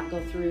might not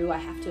go through. I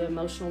have to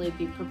emotionally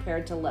be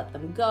prepared to let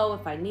them go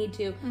if I need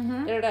to.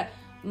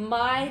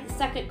 My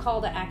second call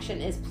to action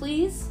is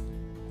please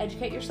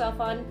educate yourself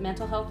on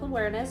mental health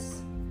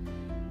awareness,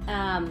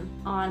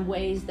 on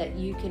ways that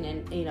you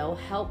can,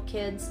 help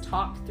kids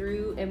talk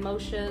through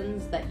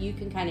emotions, that you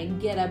can kind of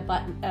get a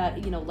button,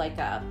 like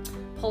a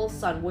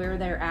pulse on where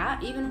they're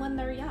at, even when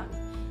they're young.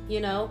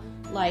 I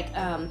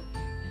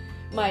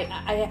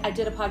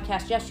did a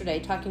podcast yesterday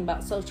talking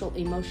about social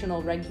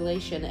emotional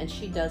regulation, and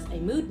she does a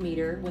mood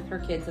meter with her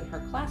kids in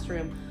her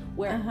classroom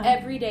where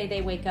every day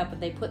they wake up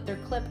and they put their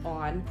clip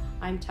on.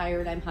 I'm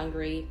tired, I'm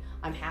hungry,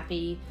 I'm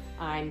happy,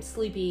 I'm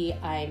sleepy,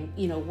 I'm,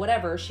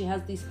 whatever. She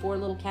has these 4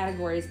 little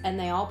categories, and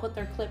they all put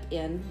their clip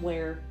in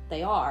where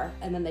they are,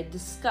 and then they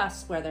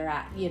discuss where they're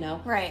at,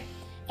 Right.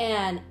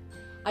 And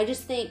I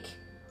just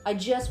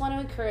want to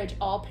encourage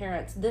all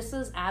parents. This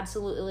is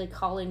absolutely a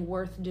calling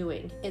worth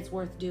doing. It's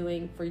worth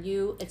doing for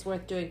you. It's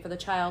worth doing for the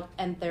child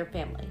and their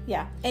family.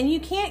 Yeah. And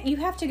you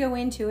have to go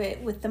into it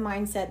with the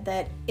mindset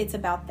that it's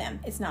about them.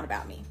 It's not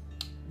about me.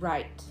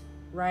 Right.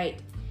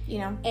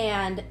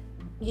 And,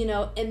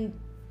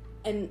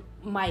 and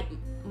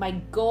my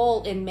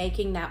goal in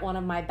making that one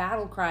of my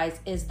battle cries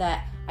is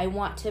that I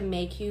want to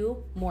make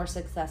you more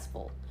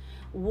successful.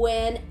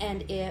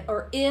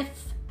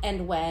 If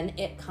and when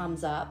it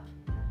comes up,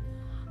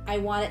 I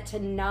want it to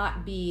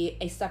not be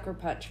a sucker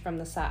punch from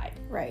the side.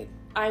 Right.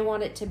 I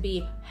want it to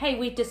be, hey,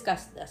 we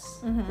discussed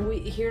this.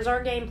 Here's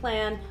our game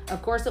plan.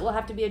 Of course, it will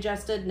have to be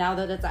adjusted now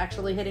that it's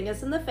actually hitting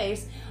us in the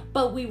face,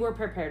 but we were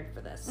prepared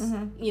for this,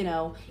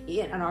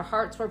 and our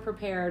hearts were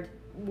prepared.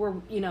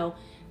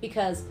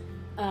 Because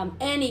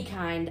any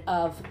kind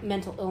of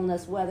mental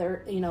illness,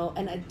 whether,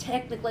 and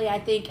technically I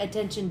think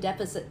attention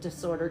deficit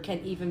disorder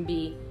can even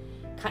be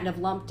kind of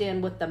lumped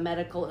in with the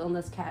medical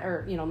illness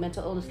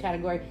mental illness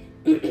category.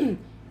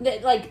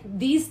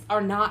 These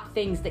are not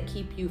things that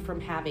keep you from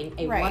having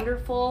a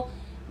wonderful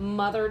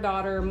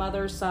mother-daughter,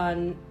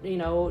 mother-son,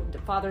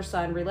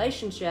 father-son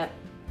relationship.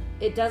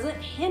 It doesn't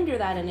hinder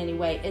that in any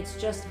way. It's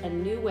just a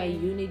new way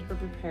you need to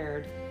be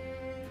prepared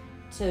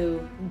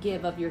to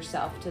give of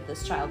yourself to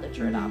this child that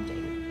you're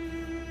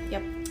adopting.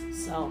 Yep.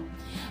 So,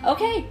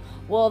 okay.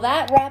 Well,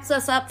 that wraps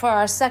us up for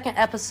our second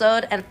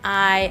episode, and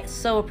I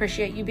so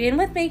appreciate you being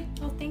with me.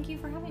 Well, thank you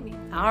for having me.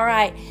 All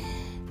right.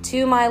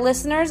 To my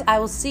listeners, I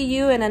will see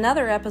you in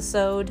another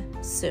episode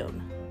soon.